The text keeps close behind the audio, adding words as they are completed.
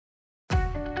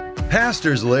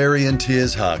Pastors Larry and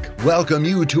Tiz Huck welcome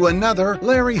you to another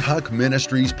Larry Huck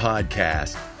Ministries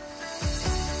podcast.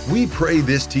 We pray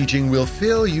this teaching will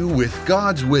fill you with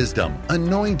God's wisdom,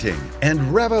 anointing,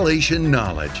 and revelation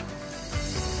knowledge.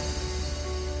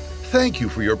 Thank you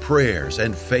for your prayers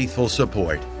and faithful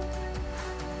support.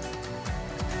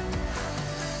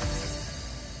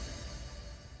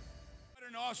 What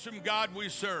an awesome God we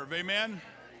serve, amen?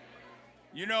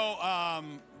 You know,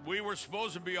 we were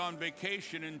supposed to be on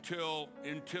vacation until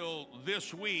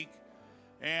this week,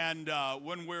 and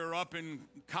when we were up in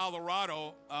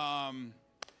Colorado,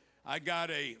 I got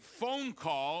a phone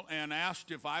call and asked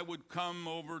if I would come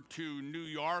over to New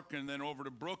York and then over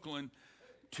to Brooklyn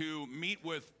to meet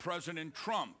with President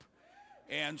Trump.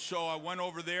 And so I went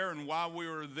over there, and while we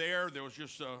were there was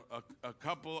just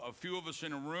a few of us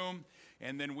in a room,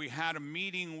 and then we had a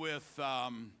meeting with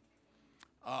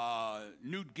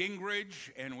Newt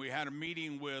Gingrich, and we had a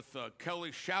meeting with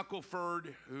Kelly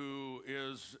Shackelford, who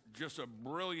is just a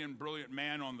brilliant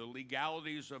man on the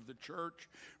legalities of the church,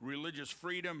 religious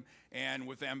freedom, and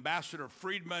with Ambassador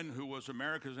Friedman, who was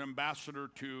America's ambassador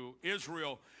to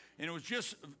Israel. And it was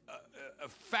just a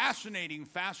fascinating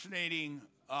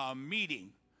meeting.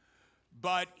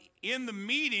 But in the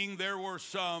meeting, there were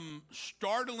some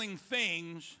startling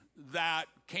things that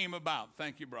came about.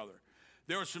 Thank you, brother.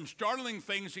 There were some startling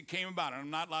things that came about. I'm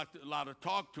not allowed to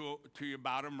talk to you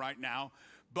about them right now.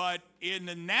 But in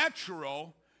the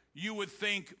natural, you would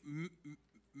think,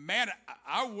 man,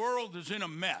 our world is in a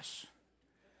mess.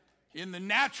 In the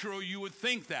natural, you would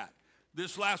think that.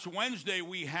 This last Wednesday,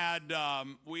 we had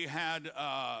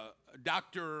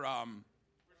Dr.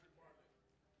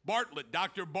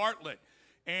 Bartlett,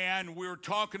 and we were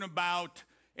talking about,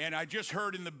 and I just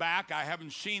heard in the back, I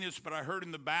haven't seen this, but I heard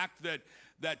in the back that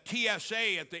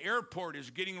TSA at the airport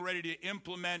is getting ready to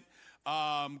implement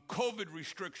COVID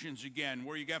restrictions again,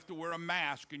 where you have to wear a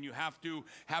mask and you have to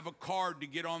have a card to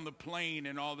get on the plane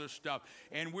and all this stuff.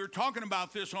 And we're talking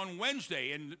about this on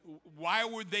Wednesday, and why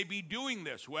would they be doing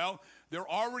this? Well, they're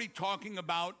already talking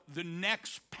about the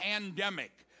next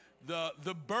pandemic,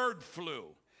 the bird flu,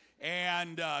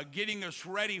 and getting us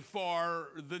ready for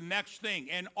the next thing.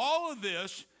 And all of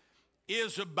this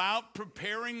is about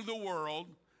preparing the world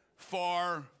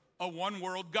for a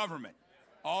one-world government.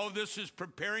 All of this is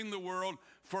preparing the world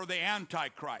for the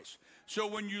Antichrist. So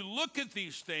when you look at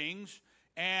these things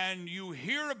and you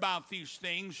hear about these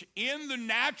things in the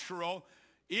natural,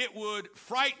 it would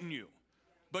frighten you.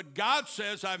 But God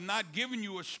says, I've not given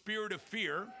you a spirit of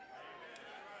fear,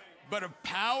 but of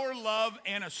power, love,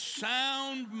 and a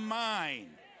sound mind.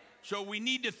 So we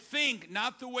need to think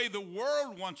not the way the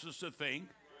world wants us to think.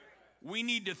 We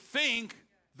need to think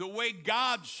the way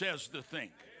God says to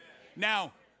think.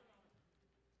 Now,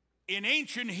 in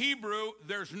ancient Hebrew,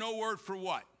 there's no word for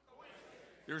what?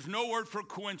 There's no word for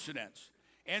coincidence.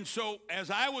 And so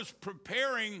as I was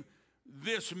preparing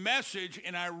this message,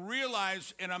 and I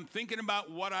realized, and I'm thinking about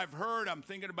what I've heard, I'm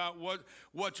thinking about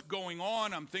what's going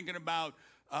on, I'm thinking about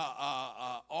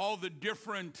all the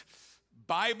different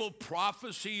Bible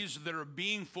prophecies that are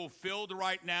being fulfilled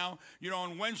right now. You know,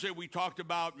 on Wednesday we talked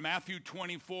about Matthew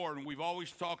 24, and we've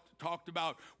always talked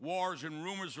about wars and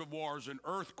rumors of wars and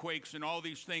earthquakes and all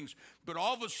these things. But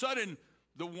all of a sudden,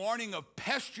 the warning of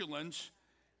pestilence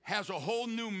has a whole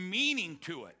new meaning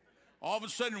to it. All of a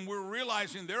sudden, we're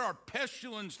realizing there are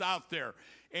pestilence out there.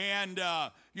 And,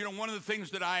 you know, one of the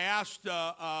things that I asked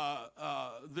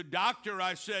the doctor,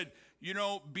 I said, you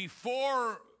know,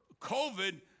 before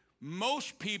COVID,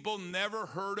 most people never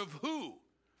heard of WHO.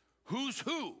 Who's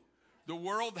who? The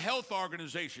World Health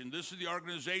Organization. This is the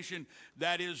organization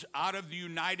that is out of the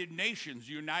United Nations.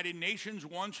 The United Nations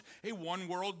wants a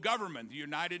one-world government. The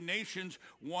United Nations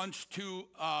wants to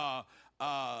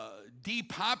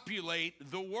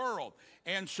depopulate the world.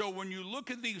 And so when you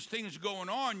look at these things going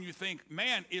on, you think,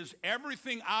 man, is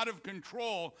everything out of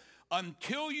control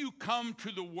until you come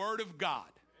to the Word of God.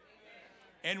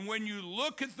 And when you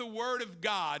look at the Word of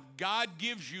God, God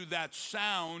gives you that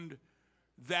sound,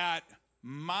 that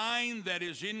mind that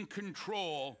is in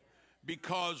control,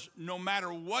 because no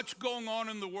matter what's going on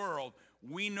in the world,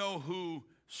 we know who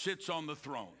sits on the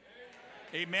throne.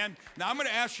 Amen. Now I'm going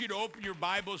to ask you to open your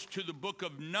Bibles to the book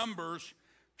of Numbers,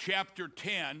 chapter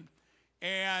 10.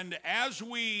 And as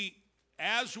we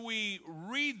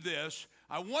read this,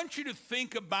 I want you to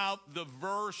think about the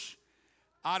verse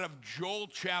out of Joel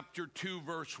chapter 2,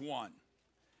 verse 1.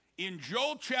 In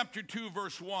Joel chapter 2,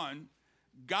 verse 1,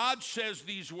 God says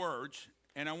these words,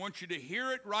 and I want you to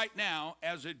hear it right now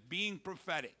as it being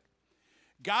prophetic.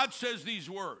 God says these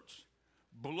words,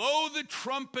 blow the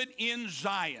trumpet in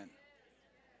Zion,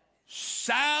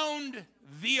 sound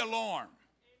the alarm.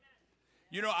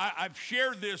 You know, I've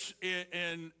shared this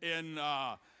in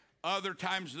other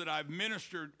times that I've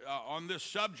ministered on this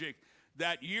subject,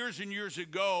 that years and years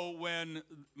ago when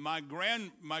my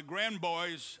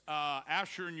grandboys,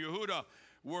 Asher and Yehuda,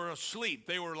 were asleep.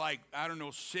 They were like, I don't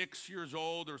know, 6 years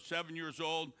old or 7 years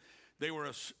old. They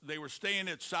were staying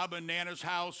at Saba and Nana's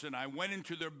house, and I went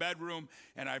into their bedroom,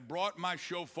 and I brought my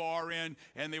shofar in,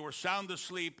 and they were sound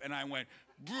asleep, and I went,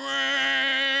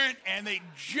 and they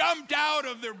jumped out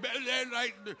of their bed,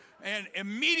 and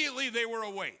immediately they were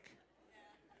awake.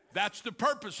 That's the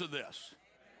purpose of this.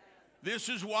 This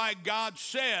is why God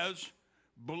says,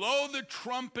 blow the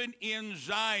trumpet in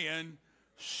Zion,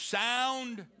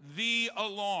 sound the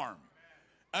alarm.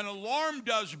 An alarm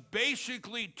does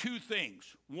basically two things.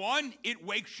 One, it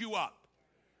wakes you up.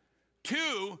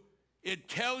 Two, it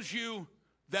tells you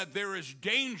that there is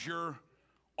danger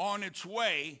on its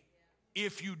way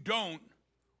if you don't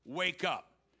wake up.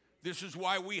 This is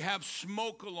why we have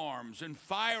smoke alarms and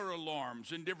fire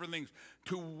alarms and different things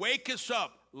to wake us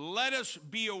up. Let us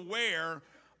be aware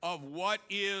of what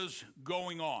is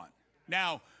going on.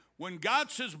 Now, when God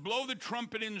says, blow the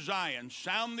trumpet in Zion,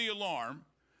 sound the alarm,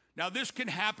 now this can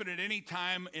happen at any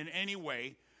time in any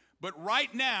way, but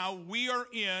right now we are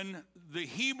in the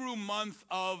Hebrew month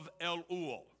of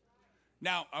Elul.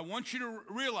 Now, I want you to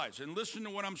realize and listen to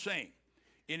what I'm saying.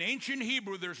 In ancient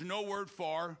Hebrew, there's no word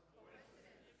for.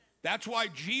 That's why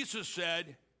Jesus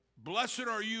said, blessed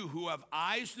are you who have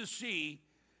eyes to see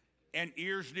and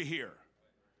ears to hear.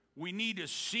 We need to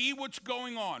see what's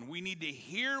going on. We need to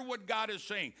hear what God is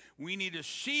saying. We need to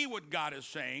see what God is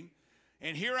saying.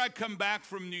 And here I come back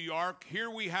from New York. Here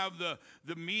we have the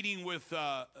meeting with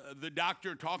the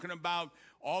doctor talking about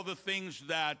all the things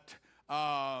that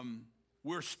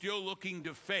we're still looking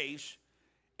to face.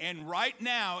 And right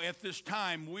now, at this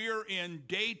time, we're in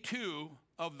day 2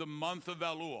 of the month of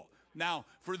Elul. Now,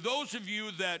 for those of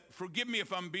you that, forgive me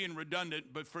if I'm being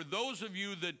redundant, but for those of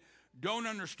you that don't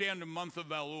understand the month of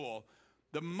Elul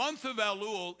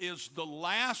is the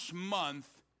last month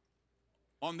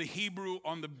on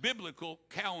the biblical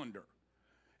calendar.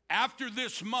 After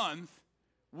this month,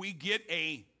 we get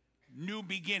a new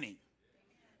beginning.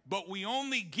 But we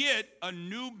only get a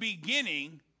new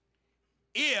beginning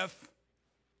if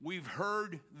we've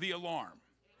heard the alarm.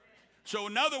 So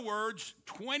in other words,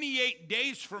 28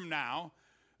 days from now,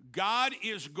 God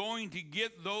is going to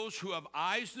get those who have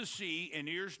eyes to see and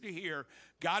ears to hear.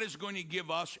 God is going to give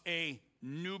us a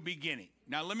new beginning.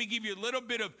 Now, let me give you a little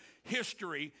bit of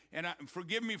history, and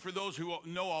forgive me for those who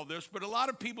know all this, but a lot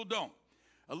of people don't.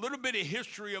 A little bit of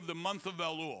history of the month of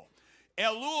Elul.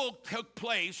 Elul took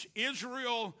place,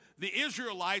 the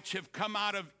Israelites have come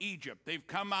out of Egypt. They've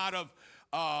come out of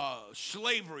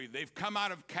slavery. They've come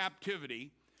out of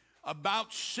captivity.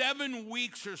 About 7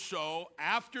 weeks or so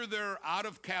after they're out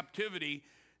of captivity,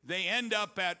 they end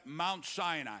up at Mount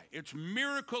Sinai. It's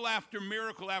miracle after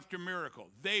miracle after miracle.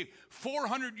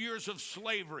 400 years of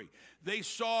slavery. They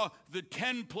saw the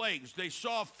 10 plagues. They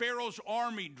saw Pharaoh's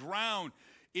army drown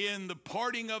in the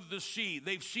parting of the sea.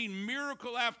 They've seen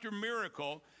miracle after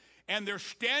miracle, and they're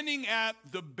standing at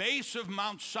the base of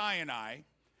Mount Sinai,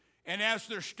 and as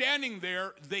they're standing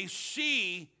there, they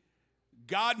see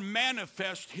God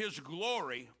manifest his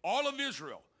glory. All of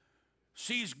Israel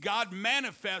sees God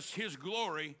manifest his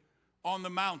glory on the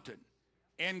mountain.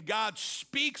 And God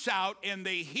speaks out, and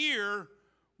they hear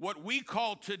what we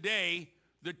call today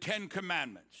the 10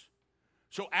 Commandments.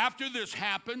 So after this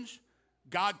happens,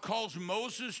 God calls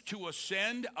Moses to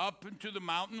ascend up into the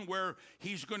mountain where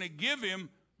he's going to give him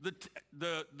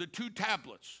the 2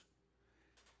 tablets.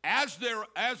 As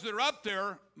they're up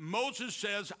there, Moses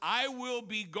says, I will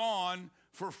be gone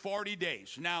for 40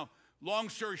 days. Now, long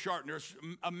story short, there's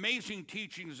amazing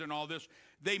teachings and all this.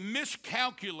 They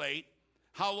miscalculate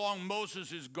how long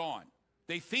Moses is gone.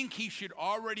 They think he should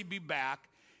already be back,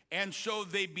 and so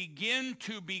they begin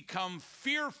to become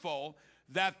fearful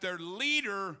that their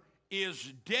leader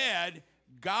is dead.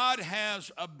 God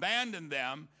has abandoned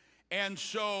them, and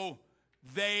so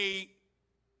they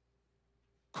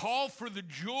call for the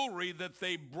jewelry that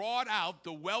they brought out,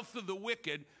 the wealth of the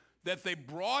wicked, that they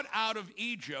brought out of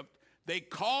Egypt. They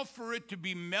call for it to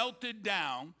be melted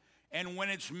down, and when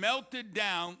it's melted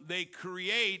down, they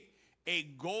create a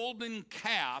golden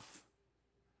calf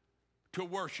to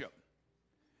worship.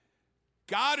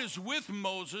 God is with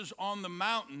Moses on the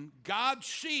mountain. God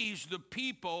sees the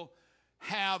people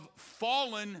have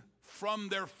fallen from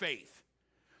their faith.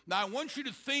 Now, I want you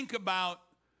to think about,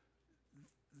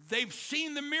 they've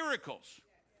seen the miracles.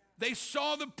 They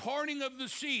saw the parting of the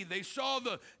sea. They saw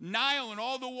the Nile and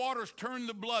all the waters turn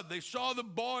to blood. They saw the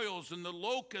boils and the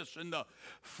locusts and the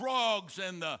frogs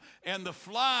and the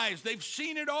flies. They've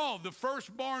seen it all. The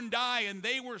firstborn die and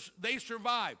they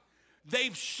survive.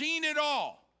 They've seen it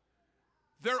all.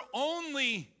 They're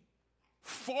only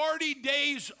 40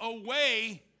 days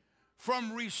away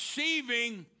from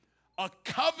receiving a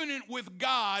covenant with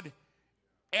God,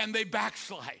 and they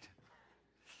backslide.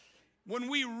 When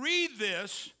we read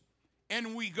this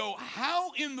and we go,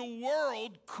 how in the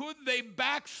world could they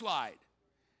backslide?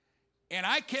 And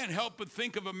I can't help but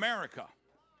think of America.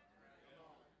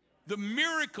 The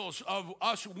miracles of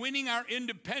us winning our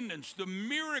independence, the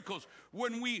miracles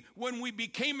when we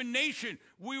became a nation,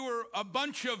 we were a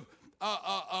bunch of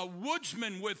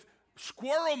woodsmen with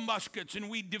squirrel muskets, and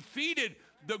we defeated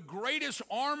the greatest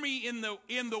army in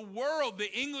the world,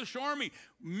 the English army.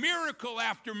 Miracle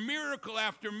after miracle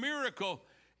after miracle.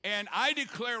 And I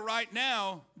declare right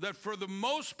now that for the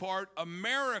most part,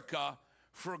 America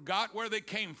forgot where they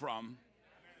came from.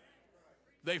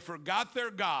 They forgot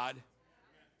their God.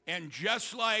 And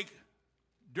just like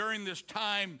during this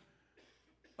time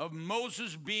of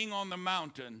Moses being on the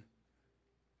mountain,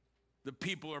 the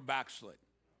people are backslid.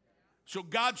 So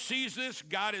God sees this.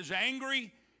 God is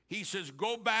angry. He says,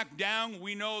 go back down.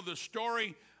 We know the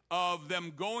story of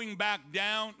them going back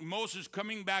down, Moses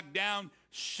coming back down,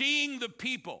 seeing the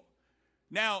people.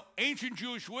 Now, ancient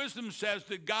Jewish wisdom says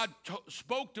that God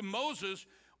spoke to Moses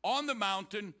on the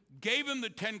mountain, gave him the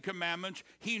 10 commandments.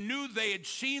 He knew they had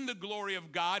seen the glory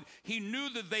of God. He knew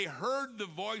that they heard the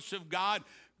voice of God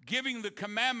giving the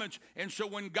commandments. And so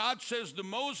when God says to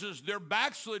Moses, they're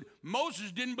backslid,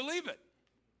 Moses didn't believe it.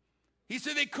 He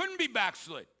said they couldn't be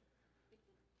backslid.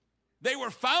 They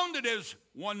were founded as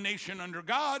one nation under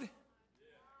God.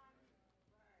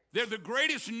 They're the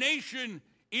greatest nation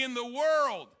in the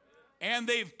world, and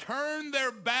they've turned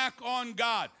their back on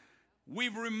God.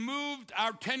 We've removed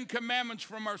our 10 commandments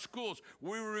from our schools.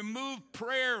 We removed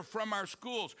prayer from our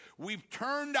schools. We've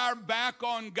turned our back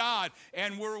on God,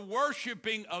 and we're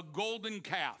worshiping a golden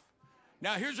calf.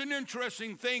 Now, here's an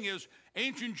interesting thing is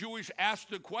ancient Jewish asked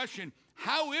the question,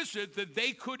 how is it that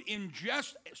they could in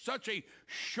just such a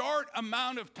short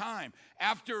amount of time,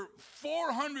 after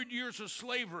 400 years of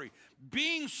slavery,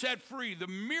 being set free, the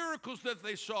miracles that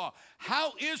they saw,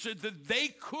 how is it that they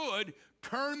could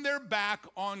turn their back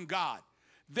on God?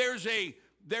 There's a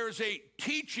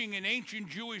teaching in ancient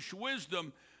Jewish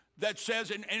wisdom that says,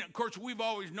 and of course we've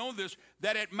always known this,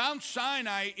 that at Mount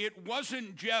Sinai it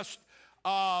wasn't just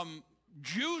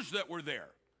Jews that were there.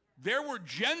 There were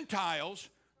Gentiles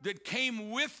that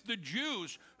came with the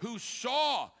Jews who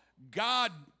saw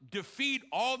God defeat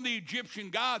all the Egyptian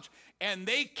gods, and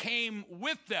they came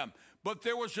with them. But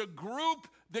there was a group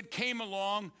that came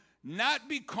along not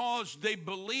because they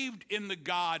believed in the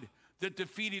God that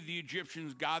defeated the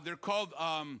Egyptians' God. They're called,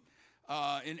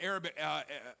 in Arabic,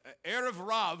 Erev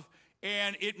Rav,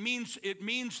 and it means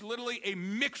literally a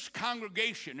mixed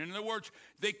congregation. In other words,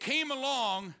 they came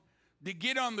along to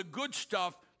get on the good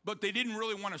stuff, but they didn't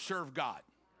really want to serve God.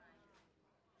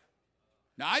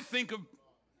 Now, I think of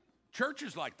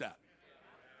churches like that.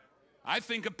 I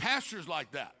think of pastors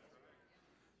like that.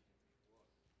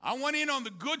 I went in on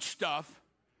the good stuff,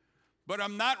 but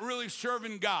I'm not really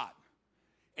serving God.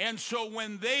 And so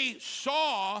when they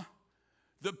saw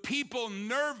the people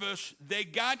nervous, they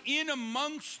got in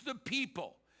amongst the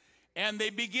people, and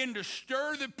they began to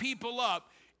stir the people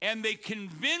up, and they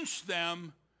convinced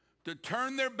them to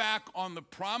turn their back on the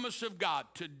promise of God,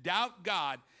 to doubt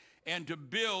God, and to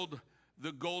build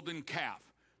the golden calf.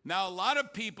 Now, a lot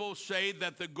of people say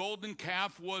that the golden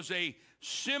calf was a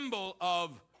symbol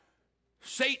of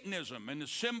Satanism and a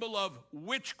symbol of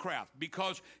witchcraft,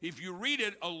 because if you read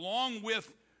it along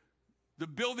with the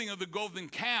building of the golden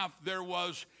calf, there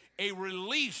was a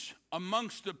release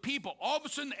amongst the people. All of a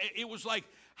sudden, it was like,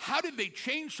 how did they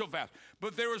change so fast?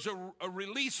 But there was a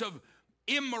release of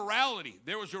immorality.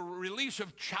 There was a release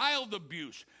of child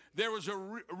abuse. There was a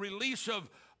release of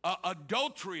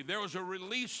adultery. There was a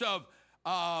release of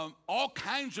all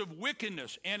kinds of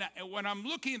wickedness. And when I'm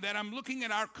looking at that, I'm looking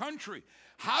at our country.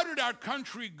 How did our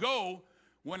country go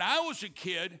when I was a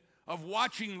kid of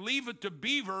watching Leave It to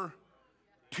Beaver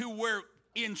to where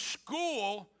in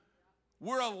school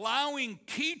we're allowing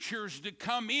teachers to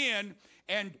come in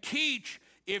and teach,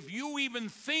 if you even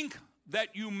think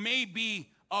that you may be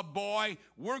a boy,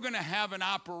 we're going to have an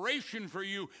operation for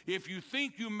you. If you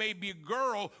think you may be a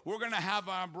girl, we're going to have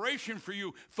an operation for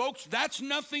you. Folks, that's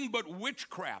nothing but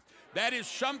witchcraft. That is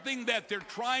something that they're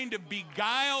trying to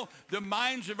beguile the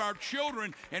minds of our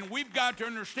children, and we've got to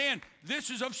understand this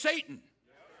is of Satan.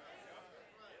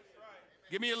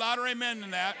 Give me a louder amen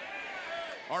than that,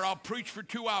 or I'll preach for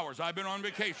 2 hours. I've been on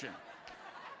vacation.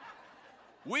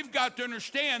 We've got to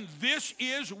understand this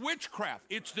is witchcraft.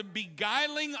 It's the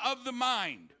beguiling of the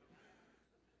mind.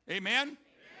 Amen?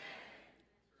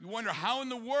 You wonder how in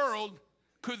the world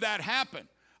could that happen?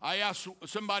 I asked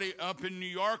somebody up in New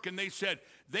York, and they said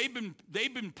they've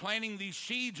been planting these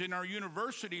seeds in our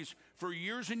universities for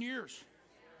years and years.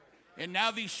 And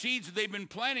now these seeds that they've been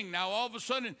planting, now all of a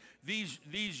sudden these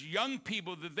young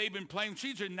people that they've been planting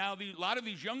seeds, and now a lot of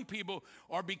these young people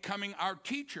are becoming our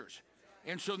teachers.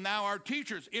 And so now our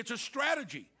teachers, it's a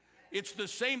strategy. It's the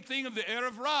same thing of the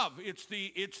Erev Rav.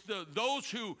 It's those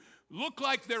who look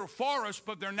like they're for us,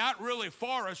 but they're not really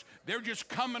for us. They're just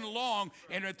coming along,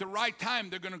 and at the right time,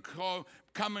 they're going to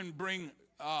come and bring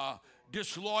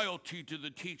disloyalty to the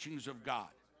teachings of God.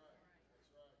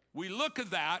 We look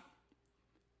at that,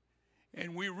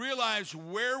 and we realize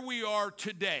where we are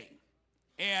today.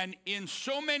 And in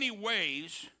so many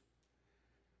ways,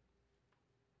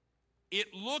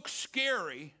 it looks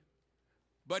scary,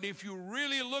 but if you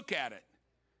really look at it,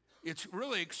 it's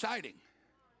really exciting.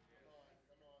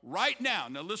 Right now,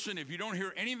 listen, if you don't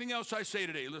hear anything else I say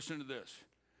today, listen to this.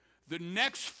 The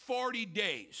next 40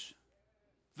 days,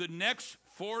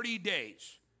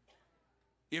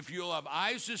 if you'll have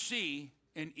eyes to see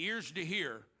and ears to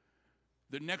hear,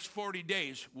 the next 40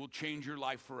 days will change your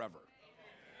life forever.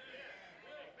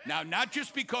 Now, not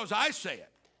just because I say it,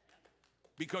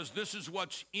 because this is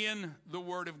what's in the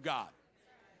Word of God.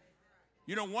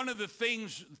 You know, one of the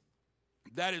things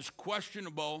that is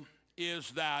questionable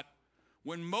is that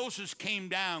when Moses came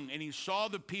down and he saw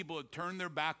the people had turned their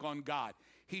back on God,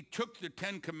 he took the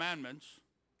 10 Commandments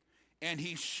and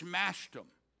he smashed them.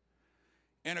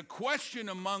 And a question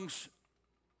amongst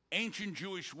ancient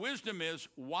Jewish wisdom is,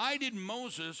 why did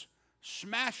Moses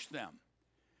smash them?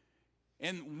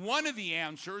 And one of the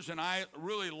answers, and I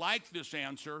really like this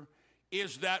answer,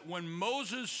 is that when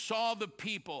Moses saw the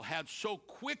people had so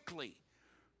quickly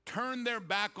turned their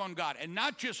back on God, and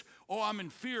not just, oh, I'm in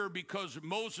fear because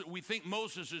we think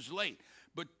Moses is late,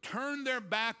 but turn their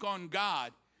back on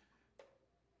God,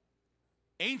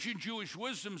 ancient Jewish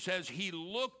wisdom says he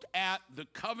looked at the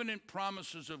covenant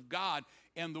promises of God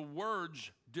and the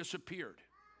words disappeared.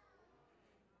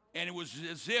 And it was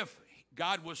as if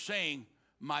God was saying,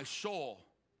 my soul,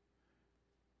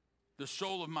 the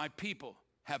soul of my people,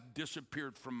 have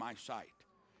disappeared from my sight.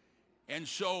 And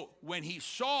so when he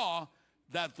saw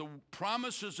that the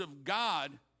promises of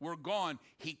God were gone,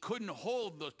 he couldn't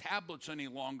hold the tablets any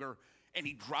longer, and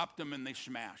he dropped them and they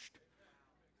smashed.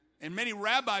 And many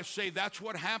rabbis say that's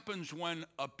what happens when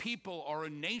a people or a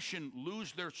nation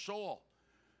lose their soul.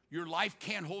 Your life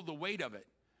can't hold the weight of it,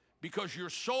 because your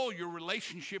soul, your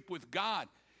relationship with God,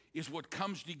 is what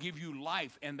comes to give you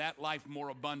life, and that life more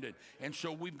abundant. And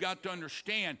so we've got to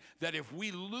understand that if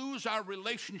we lose our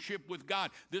relationship with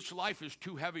God, this life is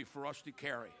too heavy for us to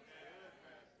carry.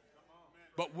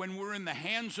 But when we're in the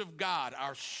hands of God,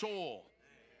 our soul,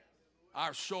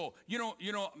 you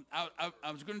know,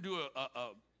 I was going to do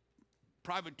a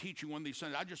private teaching one of these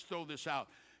Sundays. I just throw this out.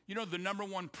 You know, the number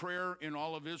one prayer in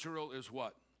all of Israel is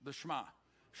what? The Shema.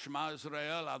 Shema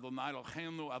Israel, Adonai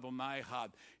Eloheinu, Adonai Echad.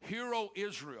 Hear, O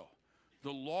Israel,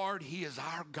 the Lord, He is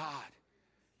our God,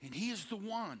 and He is the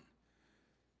one.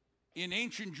 In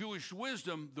ancient Jewish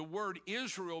wisdom, the word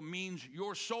Israel means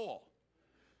your soul.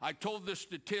 I told this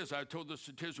to Tiz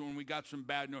when we got some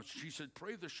bad news. She said,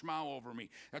 pray the Shema over me.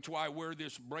 That's why I wear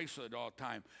this bracelet all the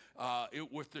time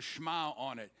with the Shema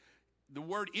on it. The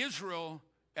word Israel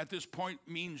at this point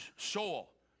means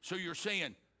soul. So you're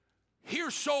saying,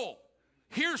 hear soul.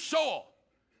 Hear soul.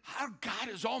 Our God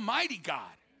is Almighty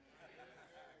God.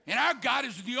 And our God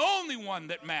is the only one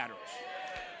that matters.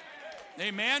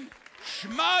 Amen.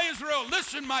 Shema Israel,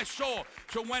 listen my soul.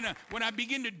 So when I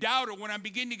begin to doubt, or when I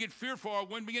begin to get fearful, or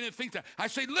when I begin to think that, I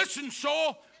say, listen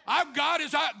soul, our God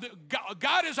is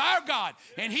our God.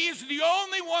 And He is the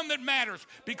only one that matters,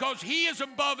 because He is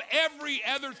above every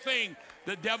other thing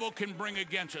the devil can bring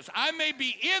against us. I may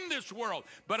be in this world,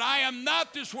 but I am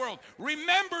not this world.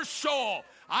 Remember, soul,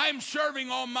 I am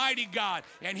serving Almighty God,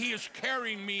 and He is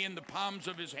carrying me in the palms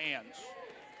of His hands.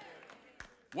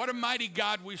 What a mighty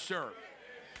God we serve.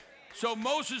 So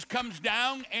Moses comes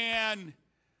down, and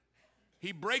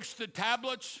he breaks the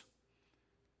tablets,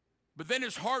 but then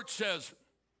his heart says,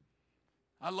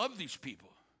 I love these people.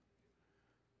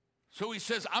 So he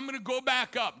says, I'm going to go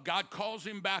back up. God calls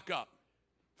him back up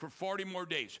for 40 more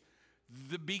days.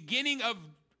 The beginning of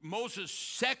Moses'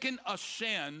 second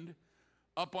ascend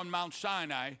up on Mount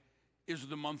Sinai is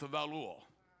the month of Elul.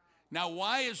 Now,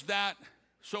 why is that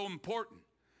so important?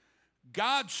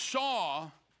 God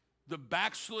saw the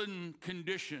backslidden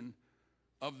condition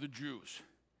of the Jews.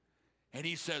 And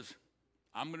he says,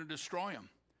 I'm going to destroy them.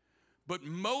 But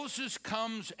Moses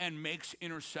comes and makes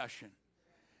intercession.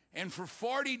 And for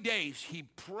 40 days, he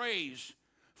prays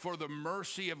for the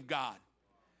mercy of God.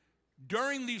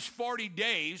 During these 40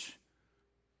 days,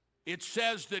 it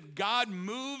says that God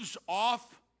moves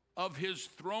off of his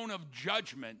throne of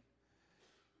judgment,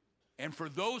 and for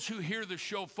those who hear the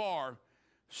shofar,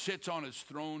 sits on his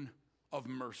throne of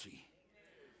mercy,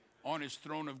 on his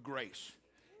throne of grace.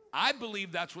 I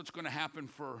believe that's what's going to happen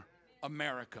for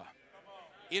America,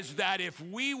 is that if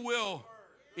we will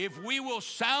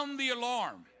sound the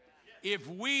alarm, if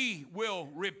we will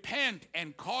repent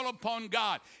and call upon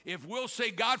God, if we'll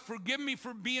say, God, forgive me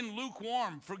for being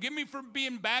lukewarm, forgive me for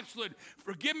being backslid,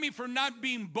 forgive me for not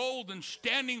being bold and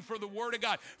standing for the word of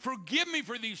God, forgive me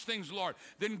for these things, Lord,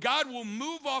 then God will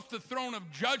move off the throne of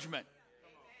judgment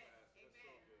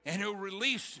and he'll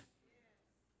release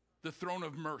the throne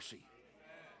of mercy.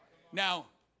 Now,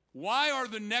 why are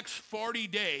the next 40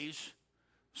 days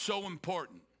so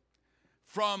important?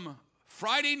 From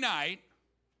Friday night,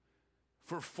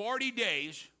 for 40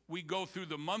 days, we go through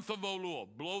the month of Elul,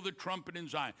 blow the trumpet in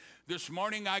Zion. This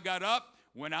morning I got up,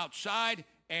 went outside,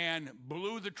 and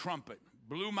blew the trumpet,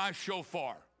 blew my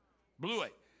shofar, blew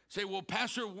it. Say, well,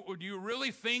 Pastor, do you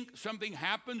really think something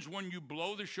happens when you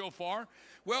blow the shofar?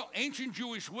 Well, ancient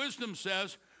Jewish wisdom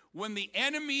says when the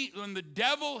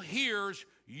devil hears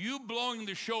you blowing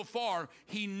the shofar,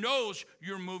 he knows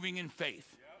you're moving in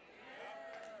faith.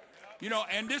 You know,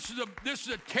 and this is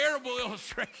a terrible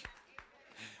illustration.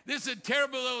 This is a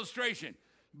terrible illustration,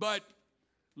 but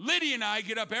Lydia and I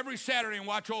get up every Saturday and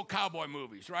watch old cowboy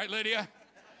movies, right, Lydia?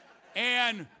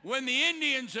 And when the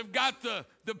Indians have got the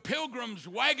pilgrims'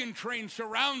 wagon train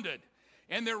surrounded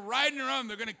and they're riding around,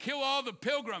 they're going to kill all the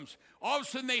pilgrims, all of a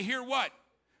sudden they hear what?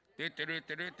 And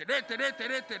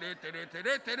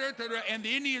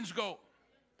the Indians go,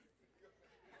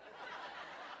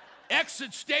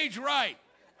 exit stage right.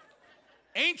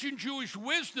 Ancient Jewish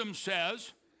wisdom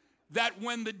says that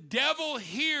when the devil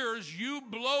hears you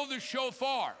blow the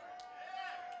shofar.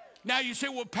 Now you say,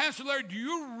 well, Pastor Larry, do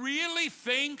you really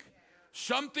think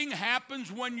something happens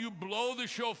when you blow the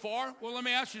shofar? Well, let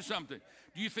me ask you something.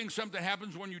 Do you think something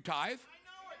happens when you tithe?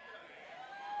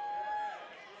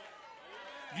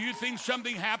 Do you think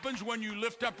something happens when you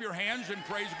lift up your hands and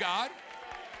praise God?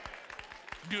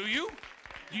 Do you?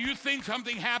 Do you think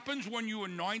something happens when you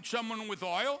anoint someone with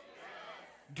oil?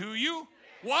 Do you?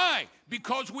 Why?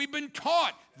 Because we've been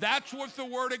taught that's what the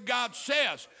Word of God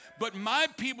says. But my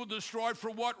people destroyed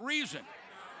for what reason?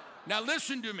 Now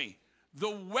listen to me. The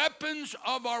weapons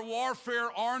of our warfare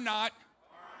are not.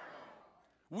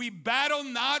 We battle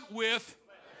not with.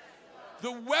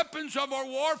 The weapons of our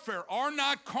warfare are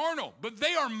not carnal, but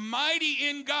they are mighty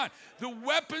in God. The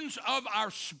weapons of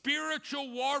our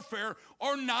spiritual warfare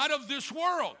are not of this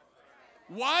world.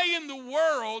 Why in the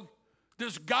world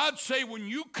does God say, when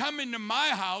you come into my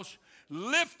house,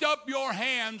 lift up your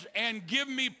hands and give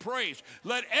me praise?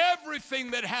 Let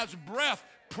everything that has breath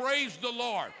praise the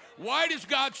Lord. Why does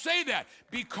God say that?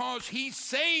 Because he's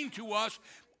saying to us,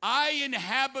 I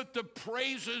inhabit the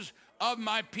praises of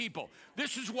my people.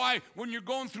 This is why when you're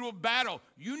going through a battle,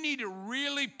 you need to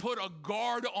really put a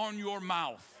guard on your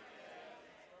mouth.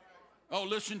 Oh,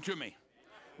 listen to me.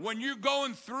 When you're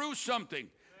going through something,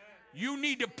 you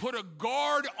need to put a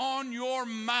guard on your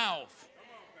mouth,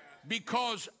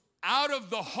 because out of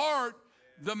the heart,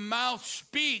 the mouth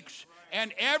speaks.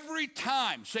 And every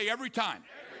time, say every time,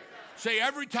 say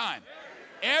every time,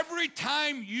 every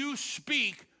time you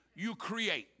speak, you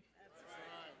create.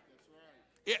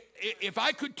 If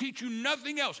I could teach you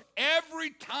nothing else, every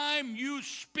time you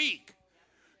speak,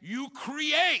 you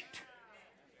create.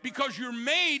 Because you're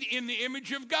made in the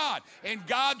image of God. And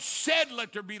God said,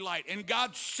 let there be light. And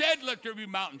God said, let there be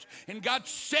mountains. And God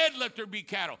said, let there be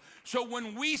cattle. So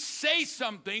when we say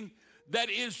something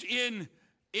that is in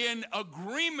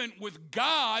agreement with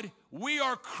God, we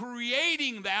are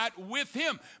creating that with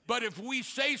him. But if we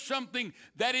say something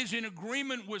that is in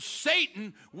agreement with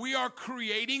Satan, we are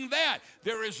creating that.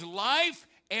 There is life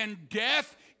and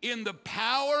death in the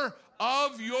power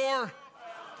of your.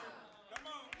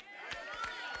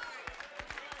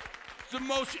 The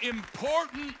most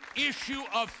important issue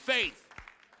of faith.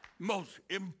 Most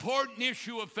important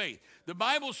issue of faith. The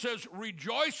Bible says,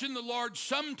 rejoice in the Lord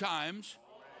sometimes.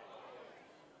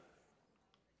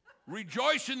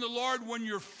 Rejoice in the Lord when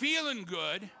you're feeling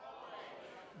good.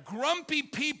 Grumpy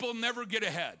people never get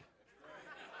ahead.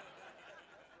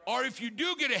 Or if you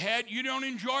do get ahead, you don't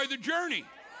enjoy the journey.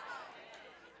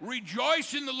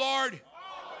 Rejoice in the Lord.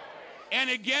 And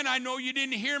again, I know you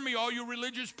didn't hear me, all you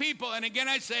religious people. And again,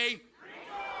 I say,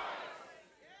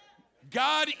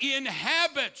 God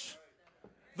inhabits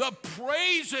the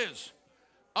praises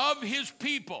of his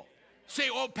people. Say,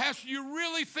 oh, Pastor, you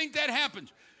really think that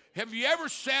happens? Have you ever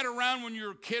sat around when you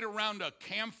were a kid around a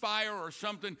campfire or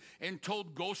something and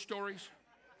told ghost stories?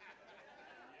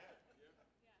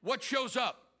 What shows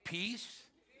up? Peace?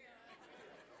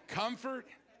 Comfort?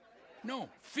 No,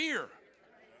 fear.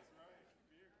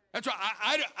 That's why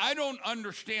I don't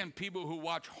understand people who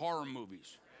watch horror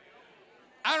movies.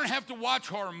 I don't have to watch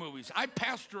horror movies. I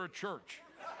pastor a church.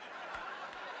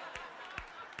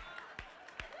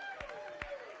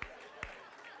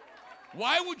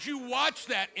 Why would you watch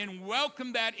that and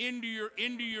welcome that into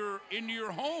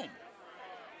your home?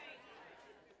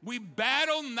 We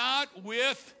battle not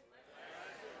with,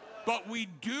 but we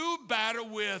do battle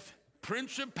with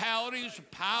principalities,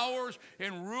 powers,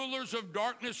 and rulers of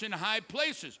darkness in high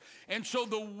places. And so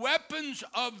the weapons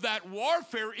of that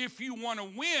warfare, if you want to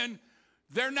win,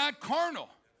 they're not carnal.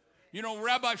 You know,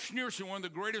 Rabbi Schneerson, one of the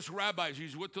greatest rabbis,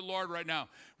 he's with the Lord right now.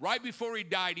 Right before he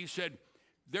died, he said,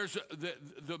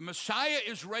 the Messiah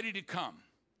is ready to come.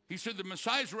 He said the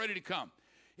Messiah is ready to come,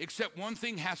 except one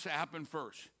thing has to happen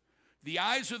first. The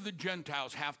eyes of the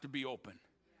Gentiles have to be open.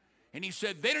 And he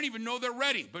said they don't even know they're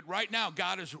ready. But right now,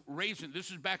 God is raising, this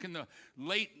is back in the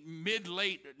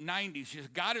mid-late 90s. He says,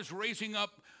 God is raising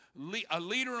up a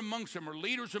leader amongst them, or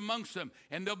leaders amongst them,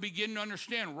 and they'll begin to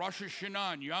understand Rosh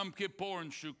Hashanah, Yom Kippur,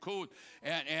 and Sukkot,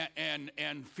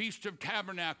 and Feast of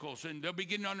Tabernacles, and they'll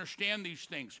begin to understand these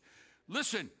things.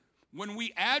 Listen, when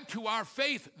we add to our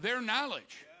faith their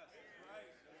knowledge,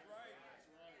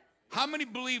 how many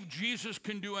believe Jesus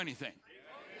can do anything?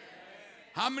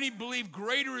 How many believe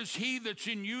greater is he that's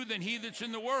in you than he that's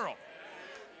in the world?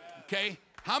 Okay?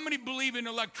 How many believe in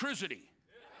electricity?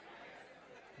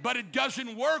 But it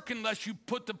doesn't work unless you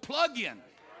put the plug in.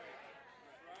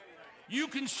 You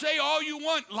can say all you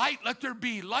want, light, let there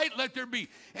be, light, let there be.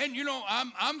 And you know,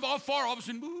 I'm all for all of a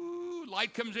sudden, ooh,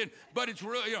 light comes in, but it's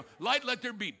real, you know, light, let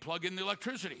there be, plug in the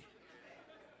electricity.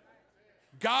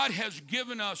 God has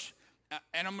given us,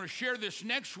 and I'm going to share this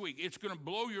next week, it's going to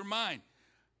blow your mind.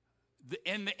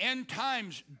 In the end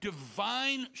times,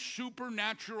 divine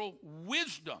supernatural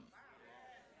wisdom.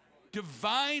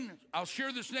 Divine, I'll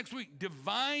share this next week,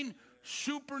 divine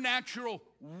supernatural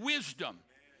wisdom.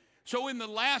 So in the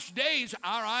last days,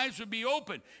 our eyes will be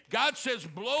open. God says,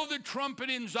 blow the trumpet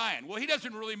in Zion. Well, he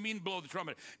doesn't really mean blow the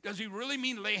trumpet. Does he really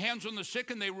mean lay hands on the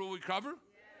sick and they will recover? Yes.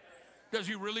 Does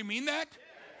he really mean that?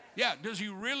 Yes. Yeah. Does he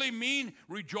really mean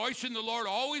rejoice in the Lord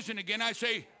always? And again, I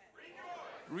say,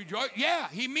 rejoice. Yeah,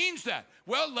 he means that.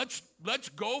 Well, let's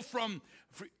go from,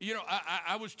 you know,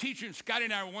 I was teaching, Scotty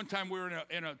and I, one time we were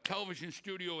in a television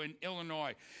studio in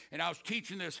Illinois, and I was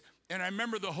teaching this, and I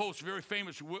remember the host, very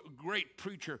famous, great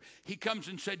preacher, he comes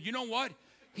and said, you know what?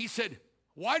 He said,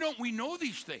 why don't we know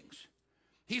these things?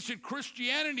 He said,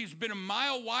 Christianity's been a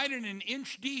mile wide and an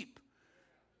inch deep.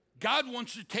 God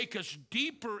wants to take us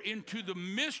deeper into the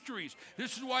mysteries.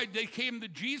 This is why they came to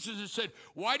Jesus and said,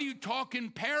 why do you talk in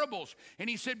parables? And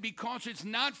he said, because it's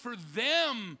not for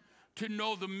them to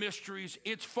know the mysteries.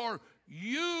 It's for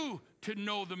you to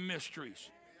know the mysteries.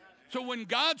 So when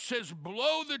God says,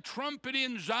 blow the trumpet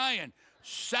in Zion,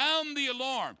 sound the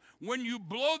alarm. When you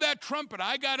blow that trumpet,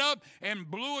 I got up and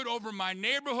blew it over my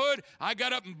neighborhood. I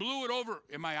got up and blew it over.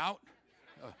 Am I out?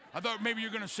 I thought maybe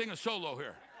you're going to sing a solo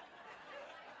here.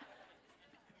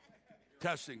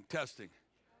 Testing.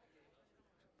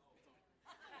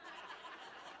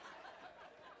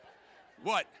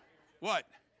 What?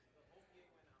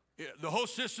 The whole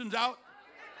system's out?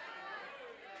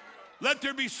 Let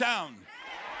there be sound.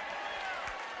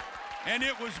 And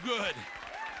it was good.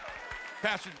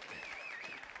 Pastor,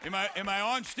 am I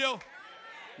on still?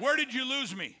 Where did you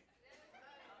lose me?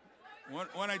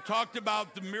 When I talked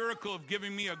about the miracle of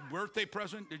giving me a birthday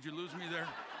present, did you lose me there?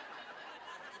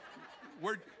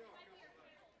 Where?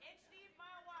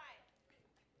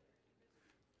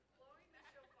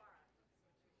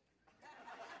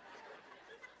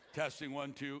 Testing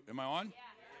 1, 2. Am I on?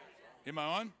 Yeah. Am I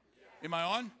on? Yeah. Am I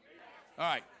on? Yeah. All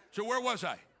right. So where was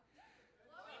I?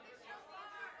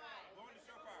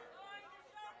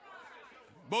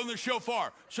 Blowing the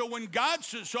shofar. So when God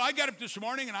says, so I got up this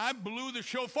morning and I blew the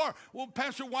shofar. Well,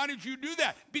 Pastor, why did you do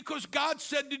that? Because God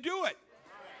said to do it.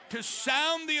 To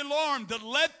sound the alarm, to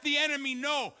let the enemy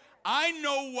know, I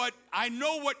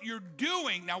know what you're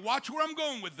doing. Now watch where I'm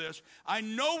going with this. I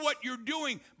know what you're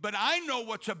doing, but I know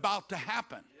what's about to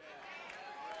happen.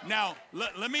 Now,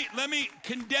 let me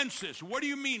condense this. What do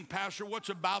you mean, Pastor, what's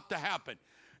about to happen?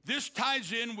 This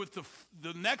ties in with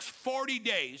the next 40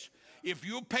 days If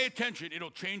you'll pay attention,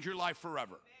 it'll change your life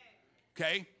forever.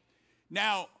 Okay?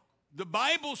 Now, the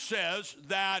Bible says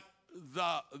that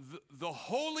the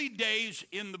holy days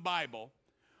in the Bible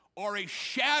are a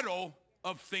shadow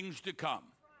of things to come.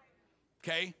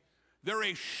 Okay? They're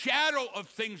a shadow of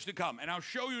things to come. And I'll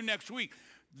show you next week.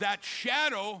 That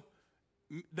shadow,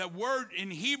 the word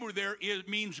in Hebrew there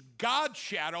means God's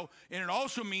shadow, and it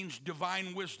also means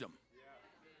divine wisdom.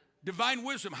 Divine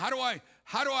wisdom. How do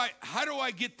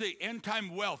I get the end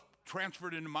time wealth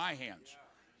transferred into my hands?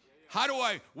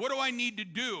 What do I need to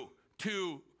do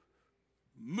to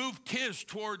move Tiz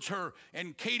towards her?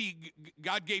 And Katie,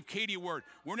 God gave Katie a word.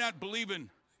 We're not believing.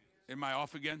 Am I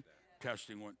off again?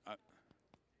 Testing one.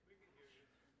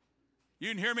 You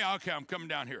didn't hear me? Okay, I'm coming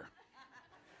down here.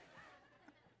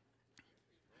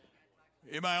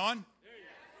 Am I on?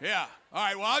 Yeah. All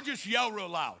right, well, I'll just yell real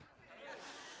loud.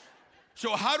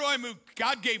 So how do I move?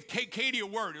 God gave Katie a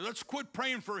word. Let's quit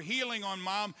praying for healing on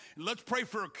Mom, and let's pray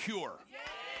for a cure.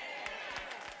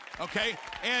 Okay?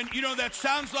 And, that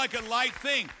sounds like a light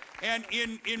thing. And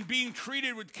in being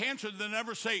treated with cancer, they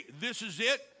never say, this is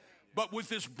it. But with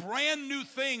this brand new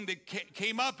thing that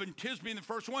came up, and Tiz being the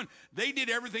first one, they did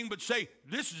everything but say,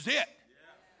 this is it.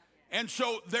 And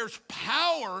so there's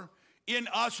power in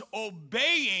us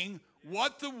obeying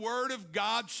what the Word of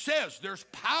God says. There's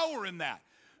power in that.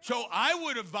 So I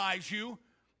would advise you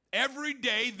every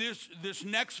day, this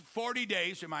next 40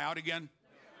 days, am I out again?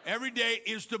 Every day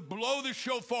is to blow the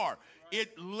shofar.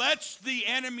 It lets the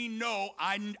enemy know,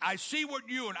 I see what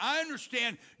and I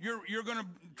understand you're going to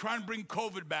try and bring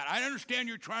COVID back. I understand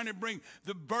you're trying to bring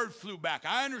the bird flu back.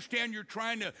 I understand you're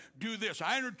trying to do this.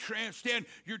 I understand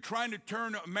you're trying to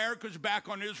turn America's back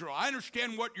on Israel. I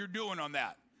understand what you're doing on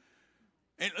that.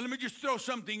 And let me just throw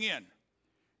something in.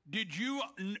 Do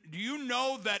you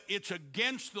know that it's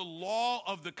against the law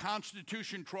of the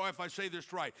Constitution, Troy, if I say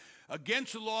this right,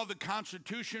 against the law of the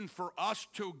Constitution for us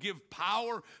to give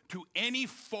power to any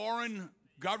foreign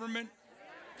government?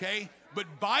 Okay? But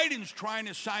Biden's trying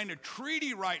to sign a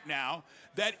treaty right now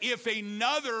that if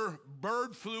another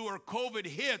bird flu or COVID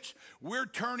hits, we're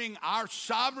turning our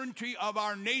sovereignty of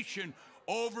our nation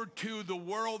over to the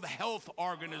World Health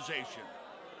Organization.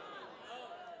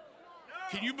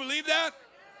 Can you believe that?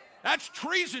 That's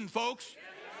treason, folks.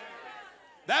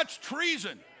 That's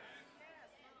treason.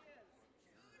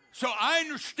 So I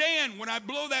understand when I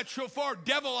blow that shofar,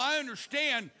 devil, I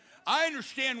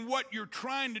understand what you're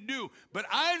trying to do, but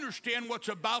I understand what's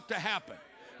about to happen.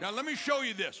 Now let me show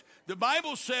you this. The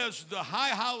Bible says the high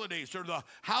holidays or the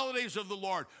holidays of the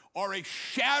Lord are a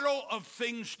shadow of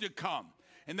things to come.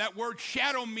 And that word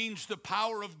shadow means the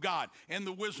power of God and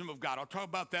the wisdom of God. I'll talk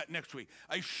about that next week.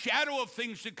 A shadow of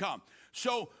things to come.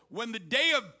 So when the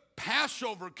day of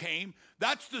Passover came,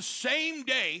 that's the same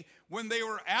day when they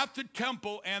were at the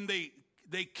temple and they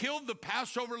killed the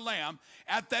Passover lamb.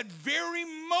 At that very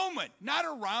moment, not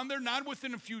around there, not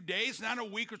within a few days, not a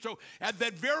week or so, at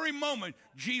that very moment,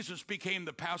 Jesus became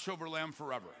the Passover lamb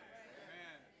forever.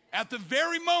 Amen. At the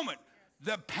very moment,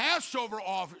 the Passover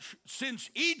since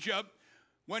Egypt,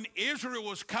 when Israel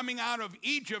was coming out of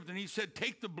Egypt and he said,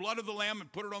 take the blood of the lamb and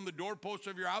put it on the doorposts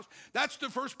of your house. That's the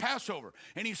first Passover.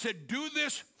 And he said, do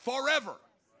this forever.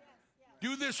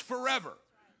 Do this forever.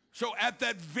 So at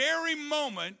that very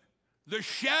moment, the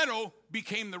shadow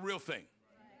became the real thing.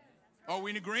 Are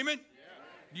we in agreement?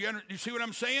 Do you see what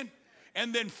I'm saying?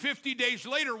 And then 50 days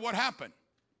later, what happened?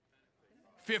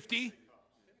 50,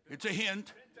 it's a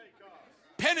hint.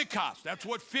 Pentecost, that's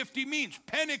what 50 means,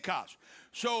 Pentecost.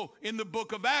 So in the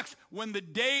book of Acts, when the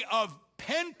day of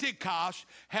Pentecost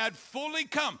had fully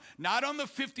come, not on the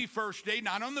 51st day,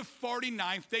 not on the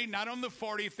 49th day, not on the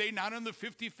 40th day, not on the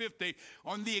 55th day,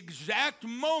 on the exact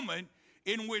moment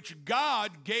in which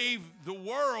God gave the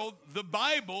world, the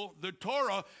Bible, the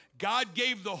Torah, God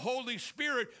gave the Holy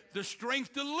Spirit the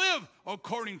strength to live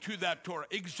according to that Torah.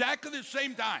 Exactly the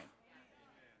same time.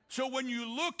 So when you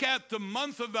look at the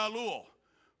month of Elul,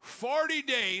 40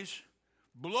 days,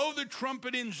 blow the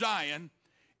trumpet in Zion,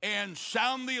 and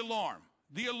sound the alarm.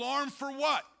 The alarm for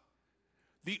what?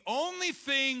 The only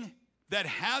thing that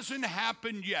hasn't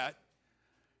happened yet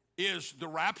is the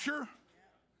rapture,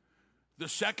 the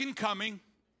second coming,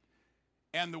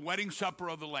 and the wedding supper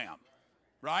of the Lamb,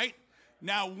 right?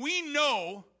 Now, we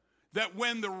know that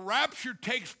when the rapture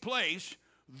takes place,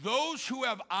 those who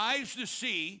have eyes to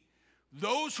see,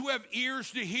 those who have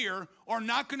ears to hear are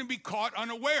not going to be caught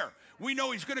unaware. We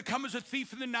know he's going to come as a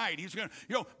thief in the night. He's going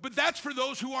to, but that's for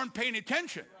those who aren't paying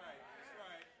attention.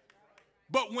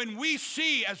 But when we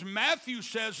see, as Matthew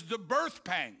says, the birth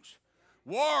pangs,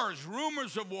 wars,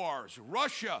 rumors of wars,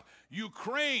 Russia,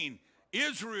 Ukraine,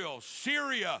 Israel,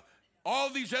 Syria, All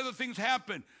these other things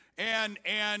happen. And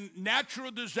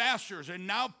natural disasters, and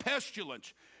now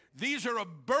pestilence. These are a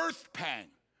birth pang.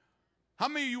 How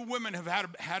many of you women have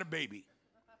had a baby?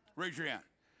 Raise your hand.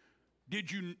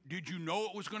 Did you know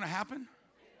it was going to happen?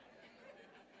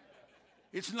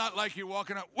 It's not like you're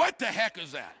walking up, what the heck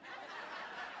is that?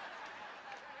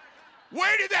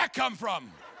 Where did that come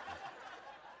from?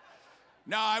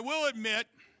 Now, I will admit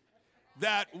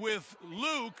that with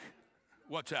Luke,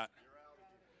 what's that?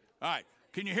 All right,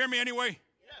 can you hear me anyway?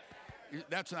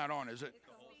 That's not on, is it?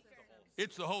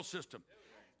 It's the whole system.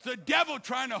 It's the devil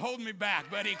trying to hold me back,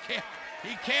 but he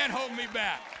can't hold me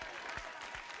back.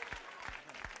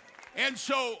 And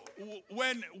so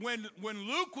when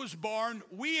Luke was born,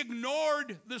 we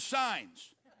ignored the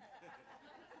signs.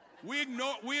 We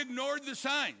ignored the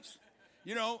signs.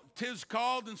 You know, Tiz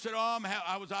called and said, oh,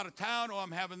 I was out of town. Oh,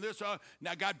 I'm having this.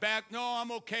 Now I got back. No,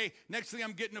 I'm okay. Next thing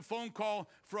I'm getting a phone call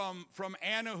from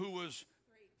Anna, who was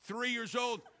 3 years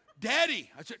old. Daddy.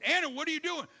 I said, Anna, what are you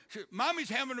doing? She said, Mommy's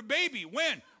having a baby.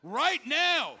 When? Right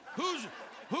now.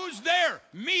 Who's there?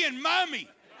 Me and Mommy.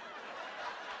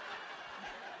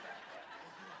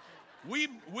 We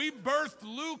birthed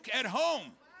Luke at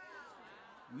home,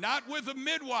 not with a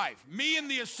midwife. Me and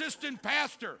the assistant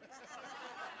pastor.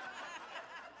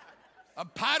 A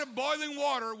pot of boiling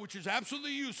water, which is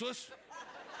absolutely useless,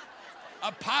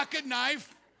 a pocket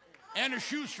knife, and a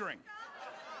shoestring.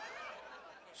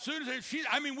 Soon as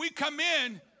we come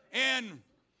in and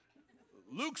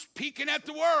Luke's peeking at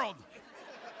the world.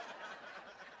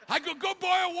 I go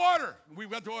boil water.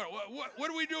 We've got the water. What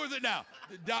do we do with it now?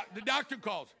 The doctor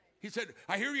calls. He said,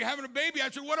 I hear you're having a baby. I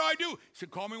said, what do I do? He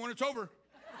said, call me when it's over.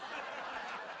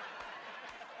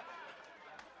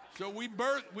 So we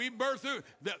birthed through.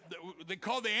 They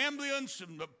called the ambulance,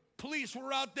 and the police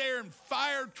were out there, and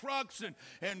fire trucks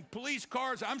and police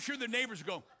cars. I'm sure the neighbors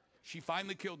go, she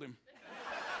finally killed him.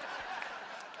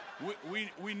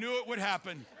 We knew it would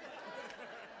happen.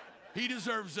 He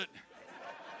deserves it.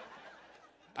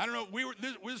 I don't know.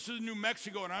 This is New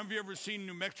Mexico, and have you ever seen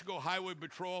New Mexico Highway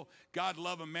Patrol? God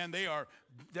love them, man.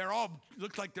 They're all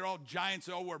look like they're all giants.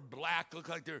 They all wear black. Look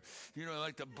like they're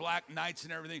like the Black Knights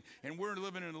and everything. And we're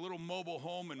living in a little mobile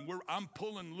home, and I'm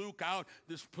pulling Luke out.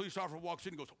 This police officer walks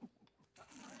in and goes.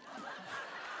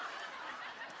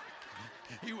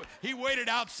 He waited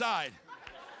outside.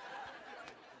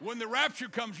 When the rapture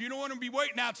comes, you don't want to be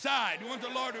waiting outside. You want the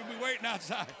Lord to be waiting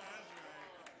outside.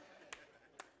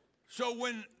 So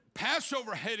when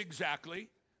Passover hit exactly,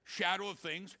 shadow of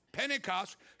things,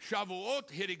 Pentecost, Shavuot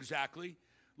hit exactly,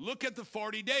 look at the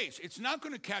 40 days. It's not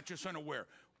going to catch us unaware.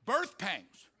 Birth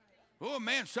pangs. Oh,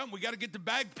 man, we got to get the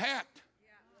bag packed.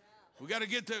 We got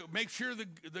to make sure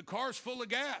the car's full of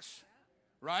gas,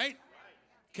 right?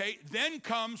 Okay, then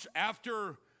comes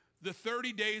after the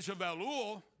 30 days of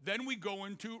Elul, then we go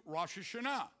into Rosh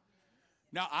Hashanah.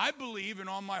 Now, I believe, and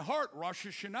on my heart, Rosh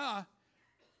Hashanah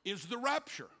is the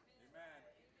rapture.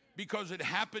 Because it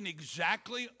happened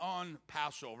exactly on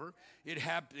Passover. It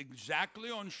happened exactly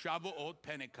on Shavuot,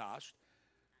 Pentecost.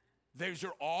 These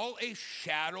are all a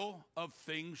shadow of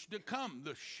things to come,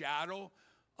 the shadow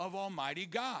of Almighty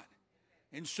God.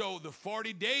 And so the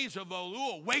 40 days of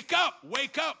Elul, wake up,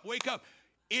 wake up, wake up.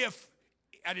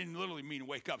 I didn't literally mean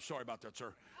wake up. Sorry about that,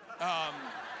 sir.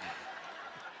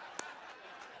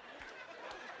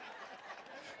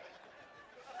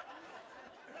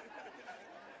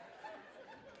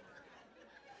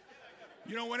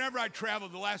 You know, whenever I travel,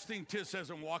 the last thing Tiz says,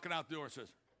 I'm walking out the door, says,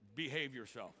 behave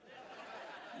yourself.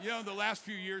 You know, the last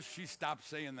few years, she stopped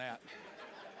saying that.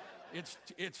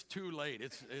 It's too late.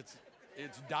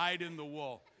 It's dyed in the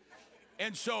wool.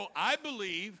 And so I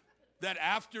believe that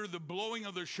after the blowing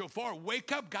of the shofar,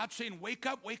 wake up. God's saying, wake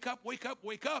up, wake up, wake up,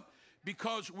 wake up,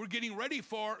 because we're getting ready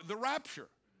for the rapture.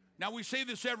 Now, we say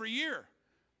this every year,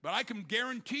 but I can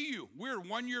guarantee you we're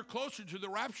 1 year closer to the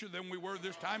rapture than we were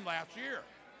this time last year.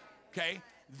 Okay,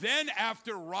 then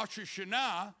after Rosh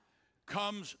Hashanah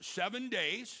comes 7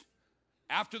 days.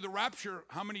 After the rapture,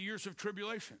 how many years of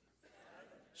tribulation?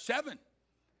 7.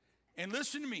 And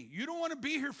listen to me, you don't want to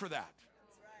be here for that.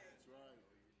 That's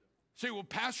right. Say, well,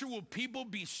 Pastor, will people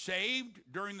be saved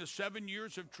during the 7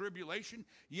 years of tribulation?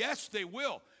 Yes, they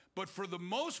will. But for the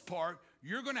most part,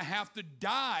 you're going to have to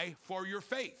die for your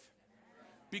faith,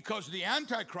 because the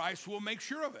Antichrist will make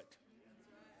sure of it.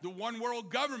 The one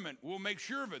world government will make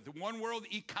sure of it. The one world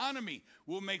economy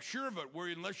will make sure of it, where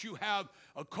unless you have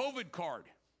a COVID card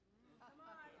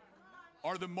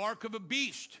or the mark of a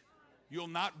beast, you'll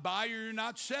not buy or you'll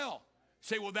not sell.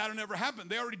 Say, well, that'll never happen.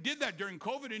 They already did that during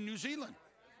COVID in New Zealand.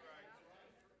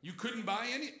 You couldn't buy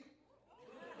any.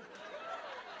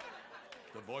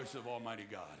 The voice of Almighty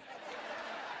God.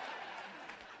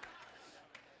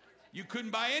 You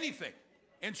couldn't buy anything.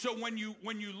 And so when you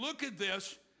look at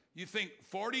this, you think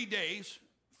 40 days,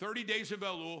 30 days of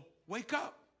Elul, wake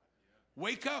up.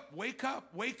 Wake up, wake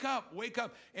up, wake up, wake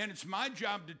up. And it's my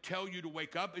job to tell you to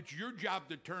wake up. It's your job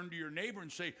to turn to your neighbor and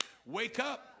say, wake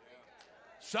up.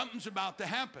 Something's about to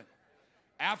happen.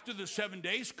 After the 7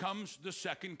 days comes the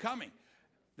second coming.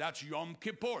 That's Yom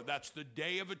Kippur. That's the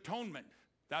Day of Atonement.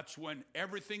 That's when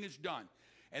everything is done.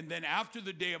 And then after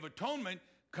the Day of Atonement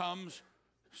comes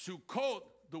Sukkot,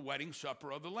 the wedding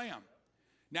supper of the Lamb.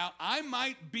 Now, I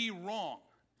might be wrong.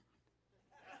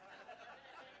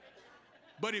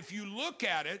 But if you look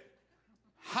at it,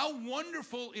 how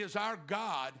wonderful is our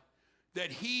God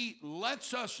that he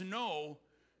lets us know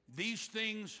these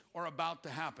things are about to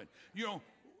happen. You know,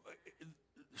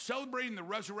 celebrating the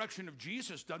resurrection of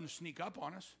Jesus doesn't sneak up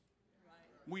on us.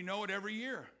 We know it every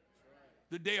year.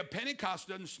 The day of Pentecost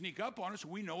doesn't sneak up on us.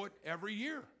 We know it every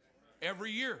year.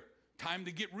 Every year. Time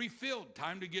to get refilled.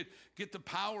 Time to get the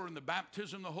power and the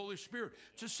baptism of the Holy Spirit.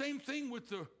 It's the same thing with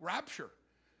the rapture.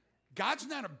 God's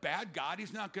not a bad God.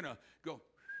 He's not going to go,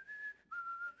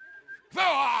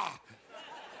 ah!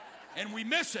 And we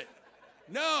miss it.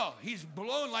 No, he's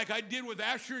blowing like I did with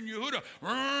Asher and Yehuda.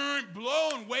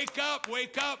 Blowing, wake up,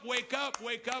 wake up, wake up,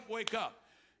 wake up, wake up.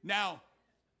 Now,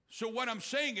 so what I'm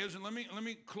saying is, and let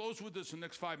me close with this in the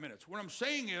next 5 minutes. What I'm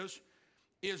saying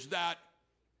is that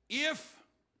if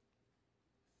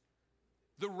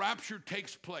the rapture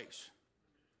takes place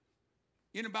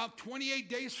in about 28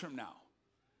 days from now,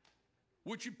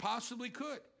 which it possibly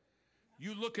could.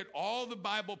 You look at all the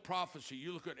Bible prophecy.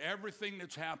 You look at everything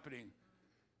that's happening.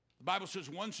 The Bible says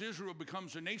once Israel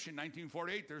becomes a nation,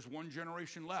 1948, there's one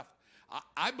generation left.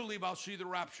 I believe I'll see the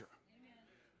rapture. Amen.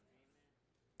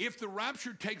 If the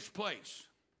rapture takes place,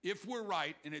 if we're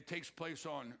right, and it takes place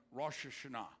on Rosh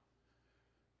Hashanah,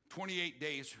 28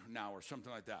 days from now or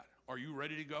something like that, are you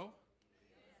ready to go?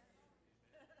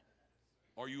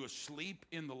 Are you asleep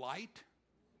in the light?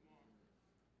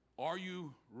 Are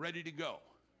you ready to go?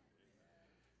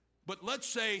 But let's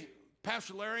say,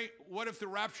 Pastor Larry, what if the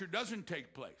rapture doesn't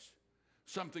take place?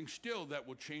 Something still that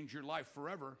will change your life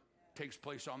forever takes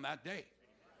place on that day.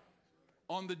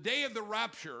 On the day of the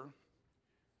rapture,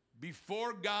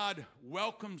 before God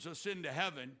welcomes us into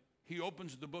heaven, he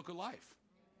opens the book of life.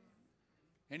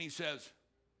 And he says,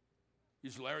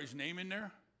 is Larry's name in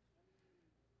there?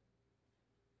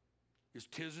 Is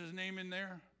Tiz's name in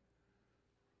there?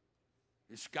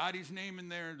 Is Scotty's name in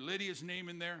there? Lydia's name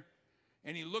in there?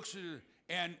 And he looks at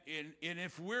it, and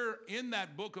if we're in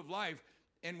that book of life,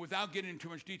 and without getting into too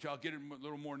much detail, I'll get into a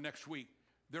little more next week.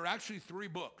 There are actually 3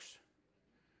 books.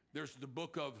 There's the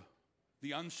book of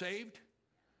the unsaved,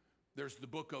 there's the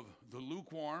book of the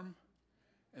lukewarm,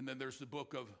 and then there's the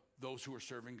book of those who are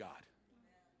serving God.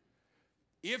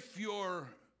 If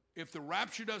the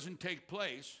rapture doesn't take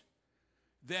place,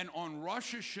 then on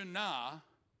Rosh Hashanah,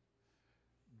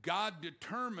 God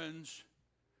determines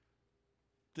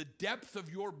the depth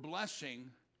of your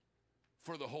blessing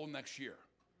for the whole next year.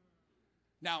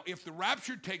 Now, if the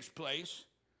rapture takes place,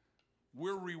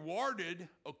 we're rewarded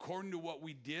according to what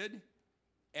we did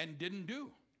and didn't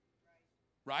do.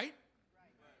 Right?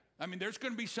 I mean, there's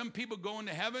going to be some people going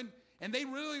to heaven, and they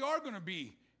really are going to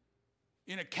be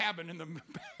in a cabin in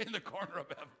the corner of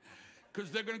heaven,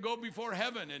 because they're going to go before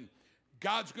heaven, and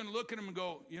God's going to look at them and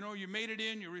go, you know, you made it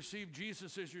in, you received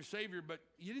Jesus as your Savior, but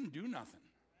you didn't do nothing.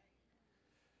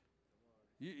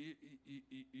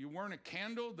 You weren't a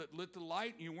candle that lit the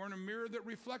light, and you weren't a mirror that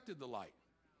reflected the light.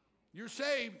 You're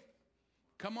saved.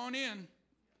 Come on in.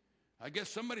 I guess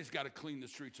somebody's got to clean the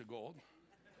streets of gold.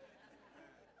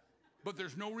 But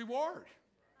there's no reward.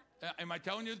 Am I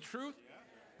telling you the truth?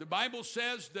 The Bible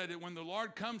says that when the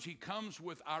Lord comes, he comes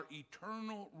with our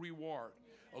eternal reward,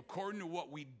 according to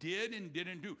what we did and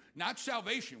didn't do. Not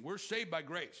salvation. We're saved by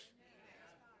grace.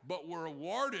 But we're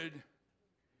awarded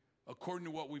according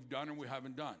to what we've done and we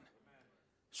haven't done.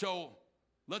 So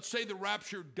let's say the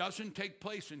rapture doesn't take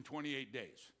place in 28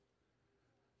 days.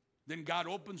 Then God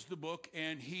opens the book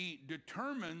and he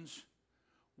determines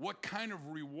what kind of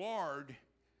reward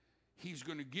he's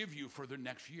going to give you for the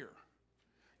next year.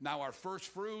 Now our first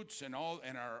fruits and our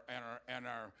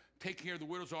taking care of the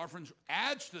widow's offerings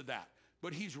adds to that.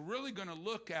 But he's really going to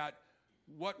look at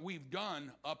what we've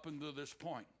done up until this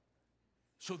point.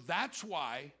 So that's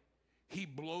why he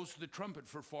blows the trumpet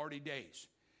for 40 days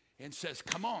and says,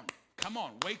 come on,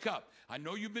 wake up. I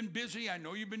know you've been busy. I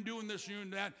know you've been doing this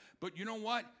and that. But you know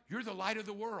what? You're the light of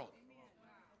the world.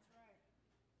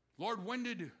 Lord, when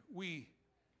did we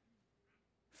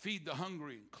feed the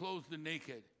hungry, clothe the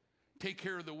naked, take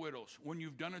care of the widows? When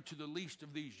you've done it to the least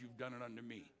of these, you've done it unto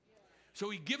me. So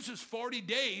he gives us 40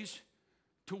 days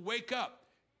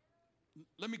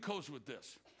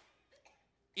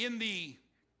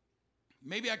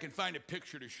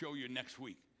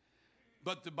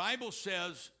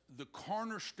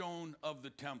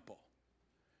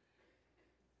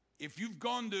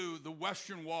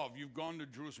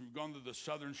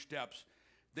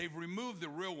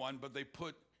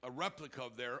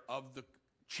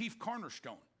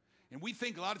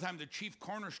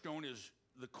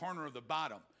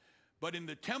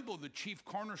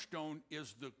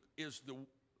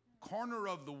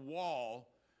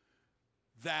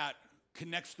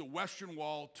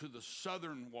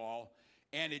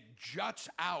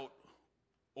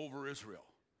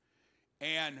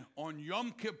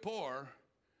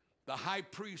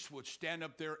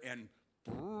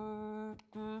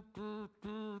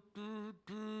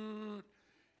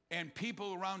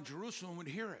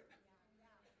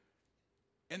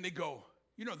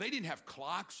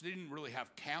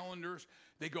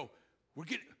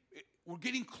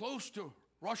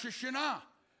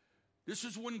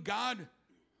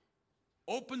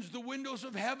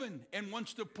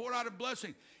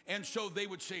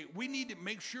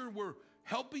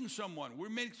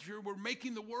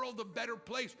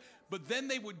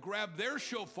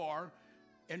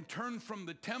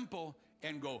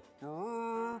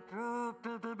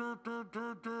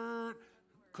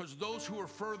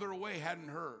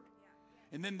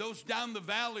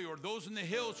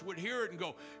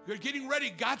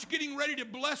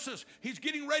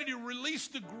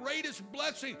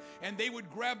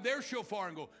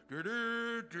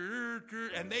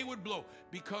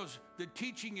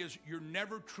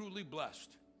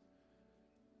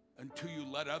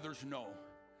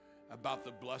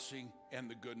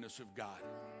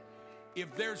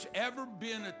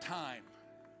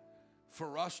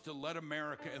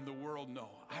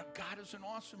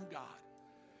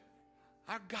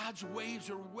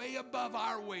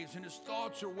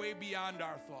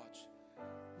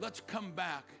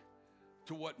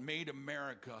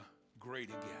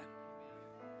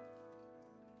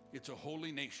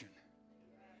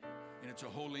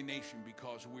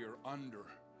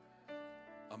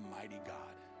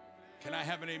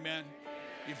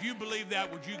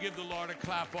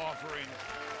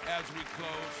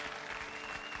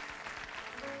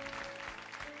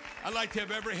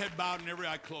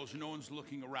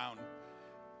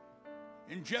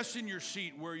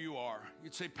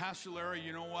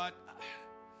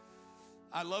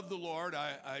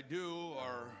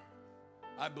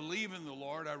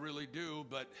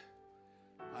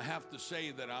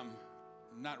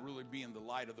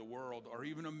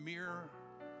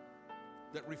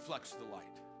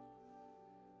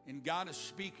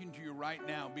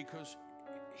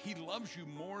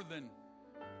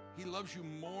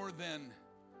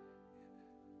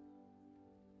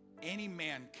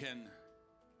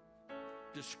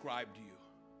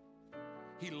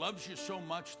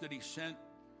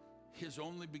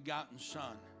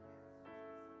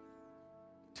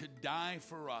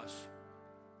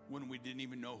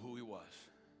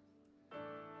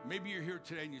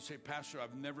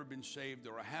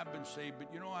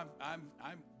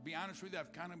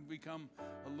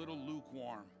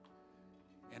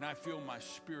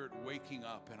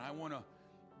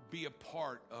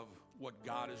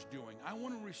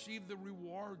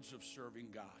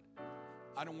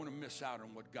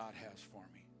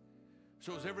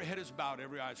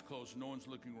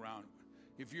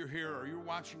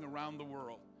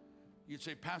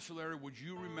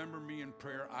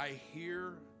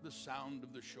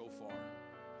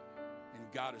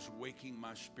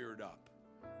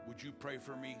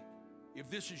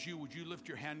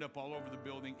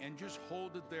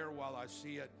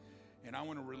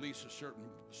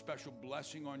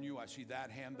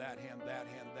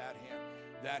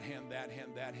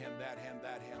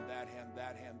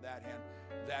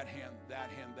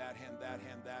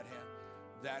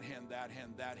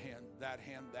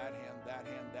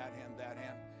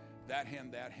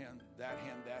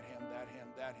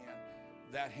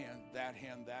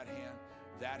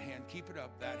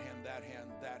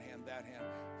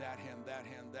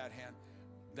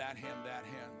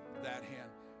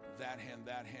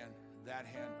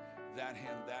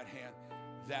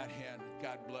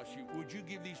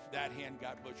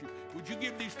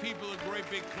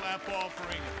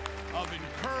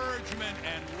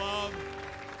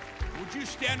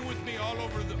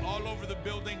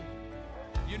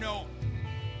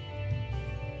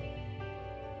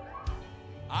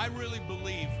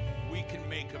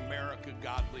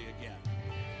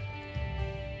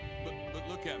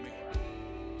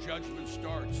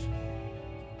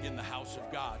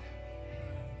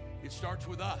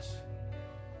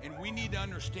And we need to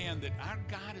understand that our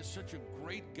God is such a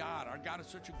great God. Our God is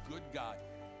such a good God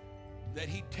that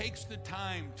he takes the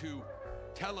time to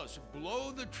tell us,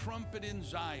 blow the trumpet in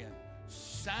Zion,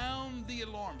 sound the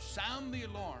alarm, sound the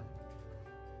alarm.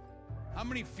 How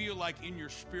many feel like in your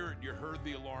spirit you heard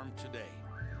the alarm today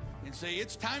and say,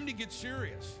 it's time to get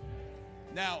serious?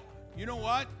 Now, you know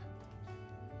what?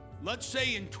 Let's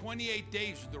say in 28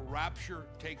 days the rapture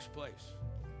takes place.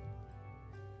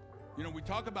 You know, we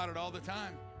talk about it all the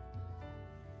time.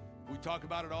 We talk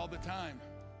about it all the time.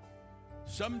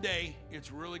 Someday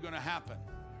it's really going to happen.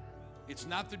 It's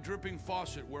not the dripping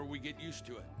faucet where we get used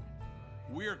to it.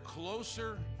 We are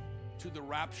closer to the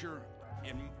rapture,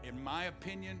 in my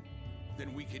opinion,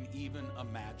 than we can even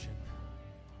imagine.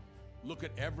 Look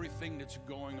at everything that's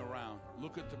going around.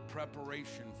 Look at the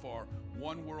preparation for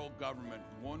one world government,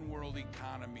 one world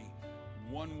economy,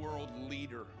 one world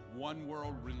leader, one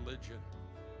world religion.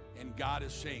 And God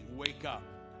is saying, wake up.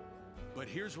 But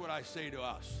here's what I say to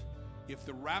us. If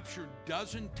the rapture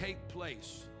doesn't take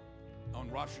place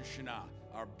on Rosh Hashanah,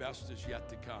 our best is yet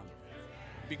to come.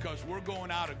 Because we're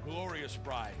going out a glorious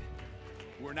bride.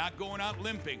 We're not going out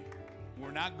limping.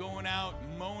 We're not going out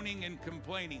moaning and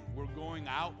complaining. We're going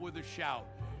out with a shout,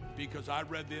 because I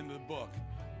read the end of the book,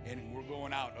 and we're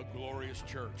going out a glorious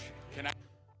church. Can I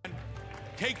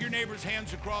take your neighbor's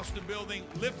hands across the building,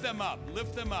 lift them up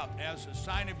as a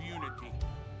sign of unity,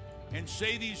 and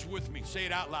say these with me. Say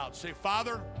it out loud. Say,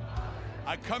 Father,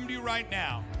 I come to you right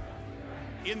now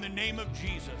in the name of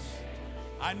Jesus.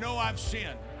 I know I've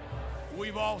sinned.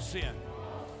 We've all sinned.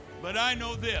 But I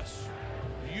know this.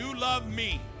 You love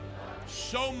me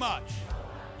so much,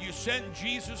 you sent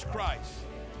Jesus Christ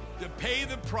to pay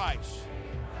the price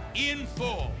in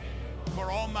full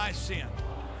for all my sin.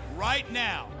 Right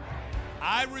now,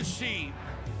 I receive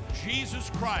Jesus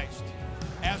Christ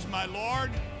as my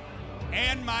Lord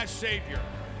and my Savior.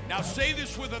 Now say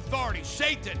this with authority.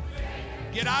 Satan,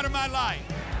 get out of my life.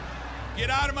 Get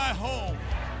out of my home.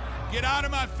 Get out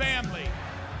of my family.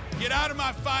 Get out of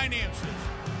my finances.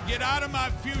 Get out of my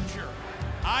future.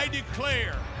 I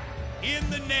declare in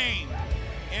the name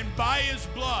and by his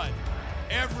blood,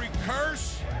 every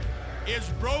curse is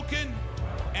broken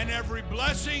and every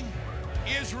blessing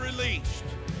is released.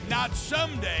 Not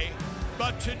someday,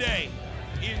 but today.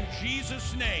 In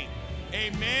Jesus' name,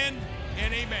 amen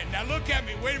and amen. Now look at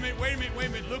me. Wait a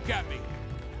minute. Look at me.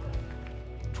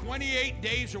 28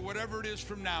 days or whatever it is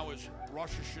from now is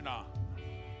Rosh Hashanah.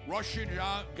 Rosh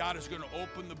Hashanah, God is going to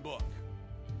open the book.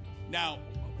 Now,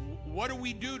 what do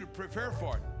we do to prepare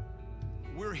for it?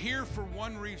 We're here for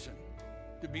one reason,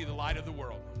 to be the light of the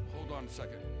world. Hold on a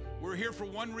second. We're here for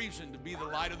one reason, to be the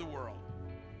light of the world.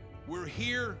 We're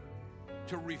here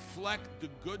to reflect the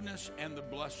goodness and the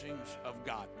blessings of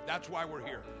God. That's why we're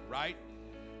here, right?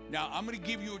 Now, I'm going to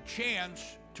give you a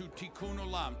chance to tikkun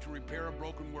olam, to repair a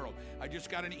broken world. I just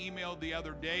got an email the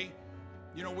other day.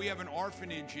 You know, we have an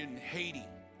orphanage in Haiti.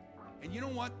 And you know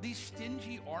what? These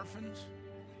stingy orphans,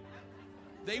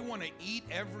 they want to eat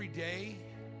every day.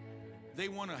 They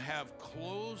want to have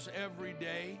clothes every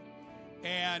day.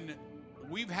 And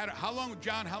we've had, how long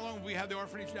have we had the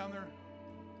orphanage down there?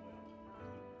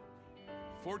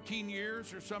 14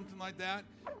 years or something like that.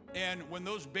 And when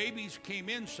those babies came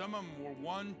in, some of them were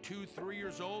 1, 2, 3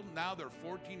 years old. Now they're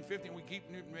 14, 15. We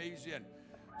keep new babies in.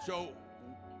 So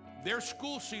their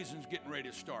school season's getting ready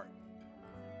to start.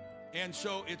 And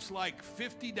so it's like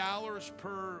 $50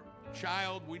 per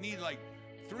child. We need like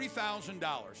 $3,000.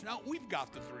 Now, we've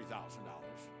got the $3,000.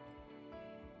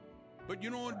 But you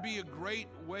know what would be a great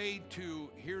way to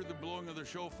hear the blowing of the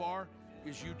shofar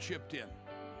is you chipped in.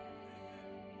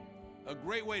 A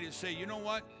great way to say, you know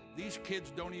what? These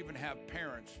kids don't even have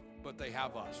parents, but they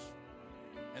have us.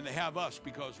 And they have us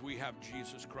because we have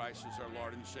Jesus Christ as our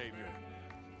Lord and Savior.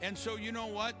 And so you know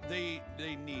what? They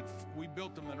need, we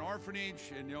built them an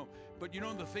orphanage, and but you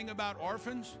know the thing about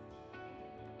orphans?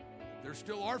 They're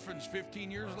still orphans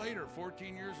 15 years later,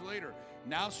 14 years later.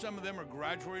 Now some of them are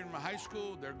graduating from high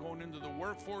school. They're going into the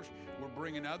workforce. We're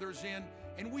bringing others in.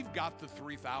 And we've got the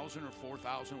 $3,000 or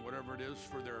 $4,000, whatever it is,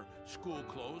 for their school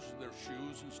clothes, their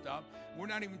shoes and stuff. We're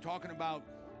not even talking about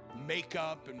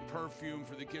makeup and perfume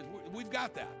for the kids. We've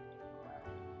got that.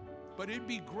 But it'd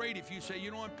be great if you say, you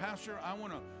know what, Pastor,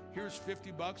 here's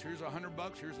 $50, here's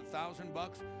 $100, here's $1,000.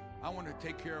 I want to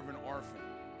take care of an orphan.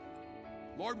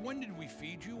 Lord, when did we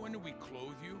feed you? When did we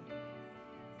clothe you?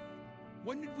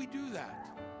 When did we do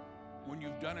that? When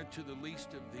you've done it to the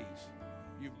least of these,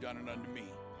 you've done it unto me.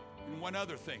 And one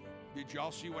other thing, did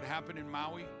y'all see what happened in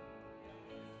Maui?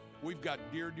 We've got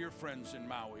dear friends in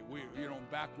Maui.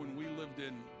 Back when we lived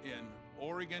in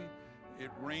Oregon,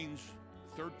 it rains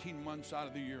 13 months out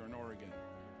of the year in Oregon.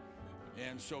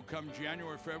 And so come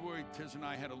January, February, Tiz and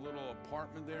I had a little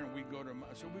apartment there, and we go to,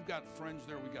 so we've got friends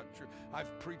there.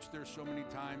 I've preached there so many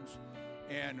times,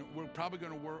 and we're probably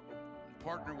going to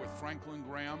partner with Franklin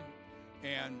Graham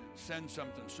and send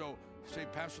something. So say,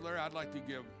 Pastor Larry, I'd like to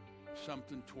give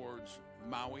something towards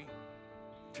Maui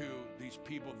to these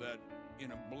people that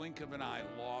in a blink of an eye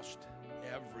lost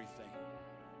everything.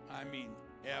 I mean,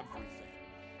 everything.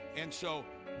 And so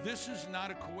this is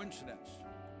not a coincidence.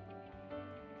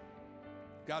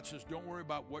 God says, don't worry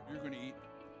about what you're going to eat,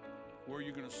 where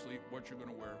you're going to sleep, what you're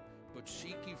going to wear, but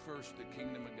seek ye first the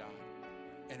kingdom of God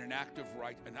and an act of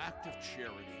right, an act of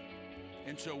charity.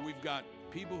 And so we've got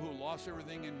people who lost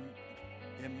everything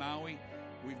in Maui.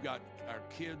 We've got our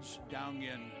kids down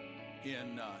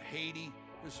in Haiti.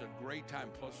 This is a great time,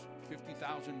 plus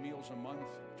 50,000 meals a month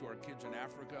to our kids in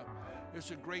Africa. It's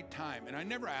a great time. And I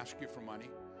never ask you for money.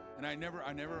 And I never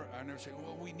say,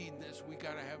 well, we need this, we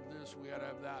got to have this, we got to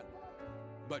have that.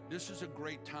 But this is a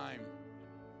great time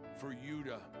for you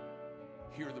to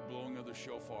hear the blowing of the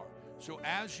shofar. So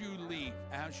as you leave,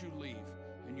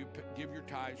 and you give your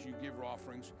tithes, you give your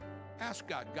offerings, ask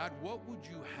God, what would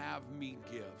you have me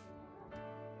give?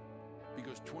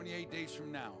 Because 28 days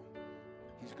from now,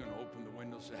 He's going to open the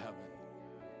windows of heaven.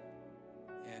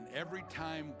 And every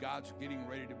time God's getting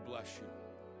ready to bless you,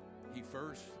 He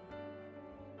first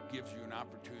gives you an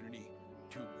opportunity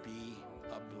to be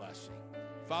a blessing.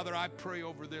 Father, I pray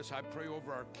over this. I pray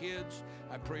over our kids.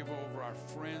 I pray over our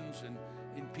friends and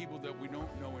people that we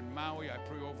don't know in Maui. I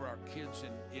pray over our kids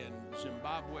in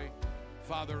Zimbabwe,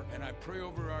 Father, and I pray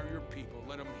over your people.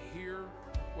 Let them hear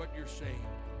what you're saying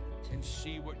and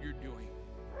see what you're doing.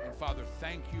 And Father,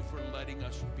 thank you for letting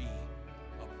us be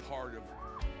a part of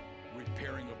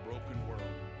repairing a broken world.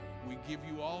 We give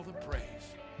you all the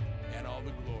praise and all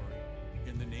the glory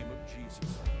in the name of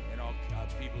Jesus. And all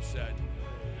God's people said,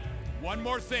 one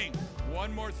more thing.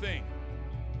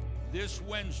 This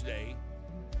Wednesday,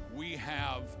 we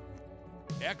have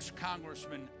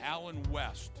ex-Congressman Allen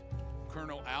West,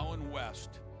 Colonel Allen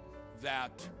West,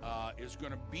 that is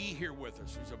going to be here with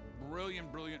us. He's a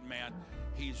brilliant, brilliant man.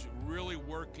 He's really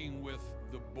working with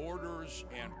the borders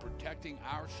and protecting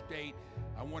our state.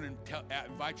 I want to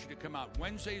invite you to come out.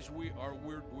 Wednesdays we're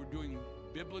doing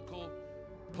biblical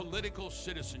political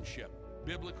citizenship.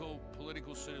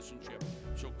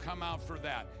 So come out for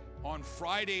that. On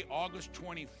Friday, August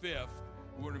 25th,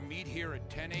 we're going to meet here at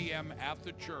 10 a.m. at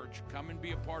the church. Come and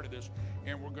be a part of this.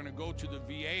 And we're going to go to the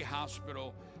VA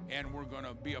hospital, and we're going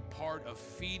to be a part of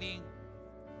feeding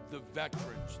the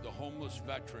veterans, the homeless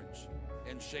veterans,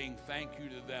 and saying thank you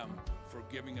to them for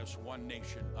giving us one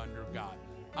nation under God.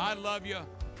 I love you.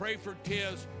 Pray for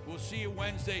Tiz. We'll see you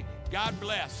Wednesday. God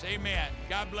bless. Amen.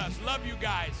 God bless. Love you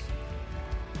guys.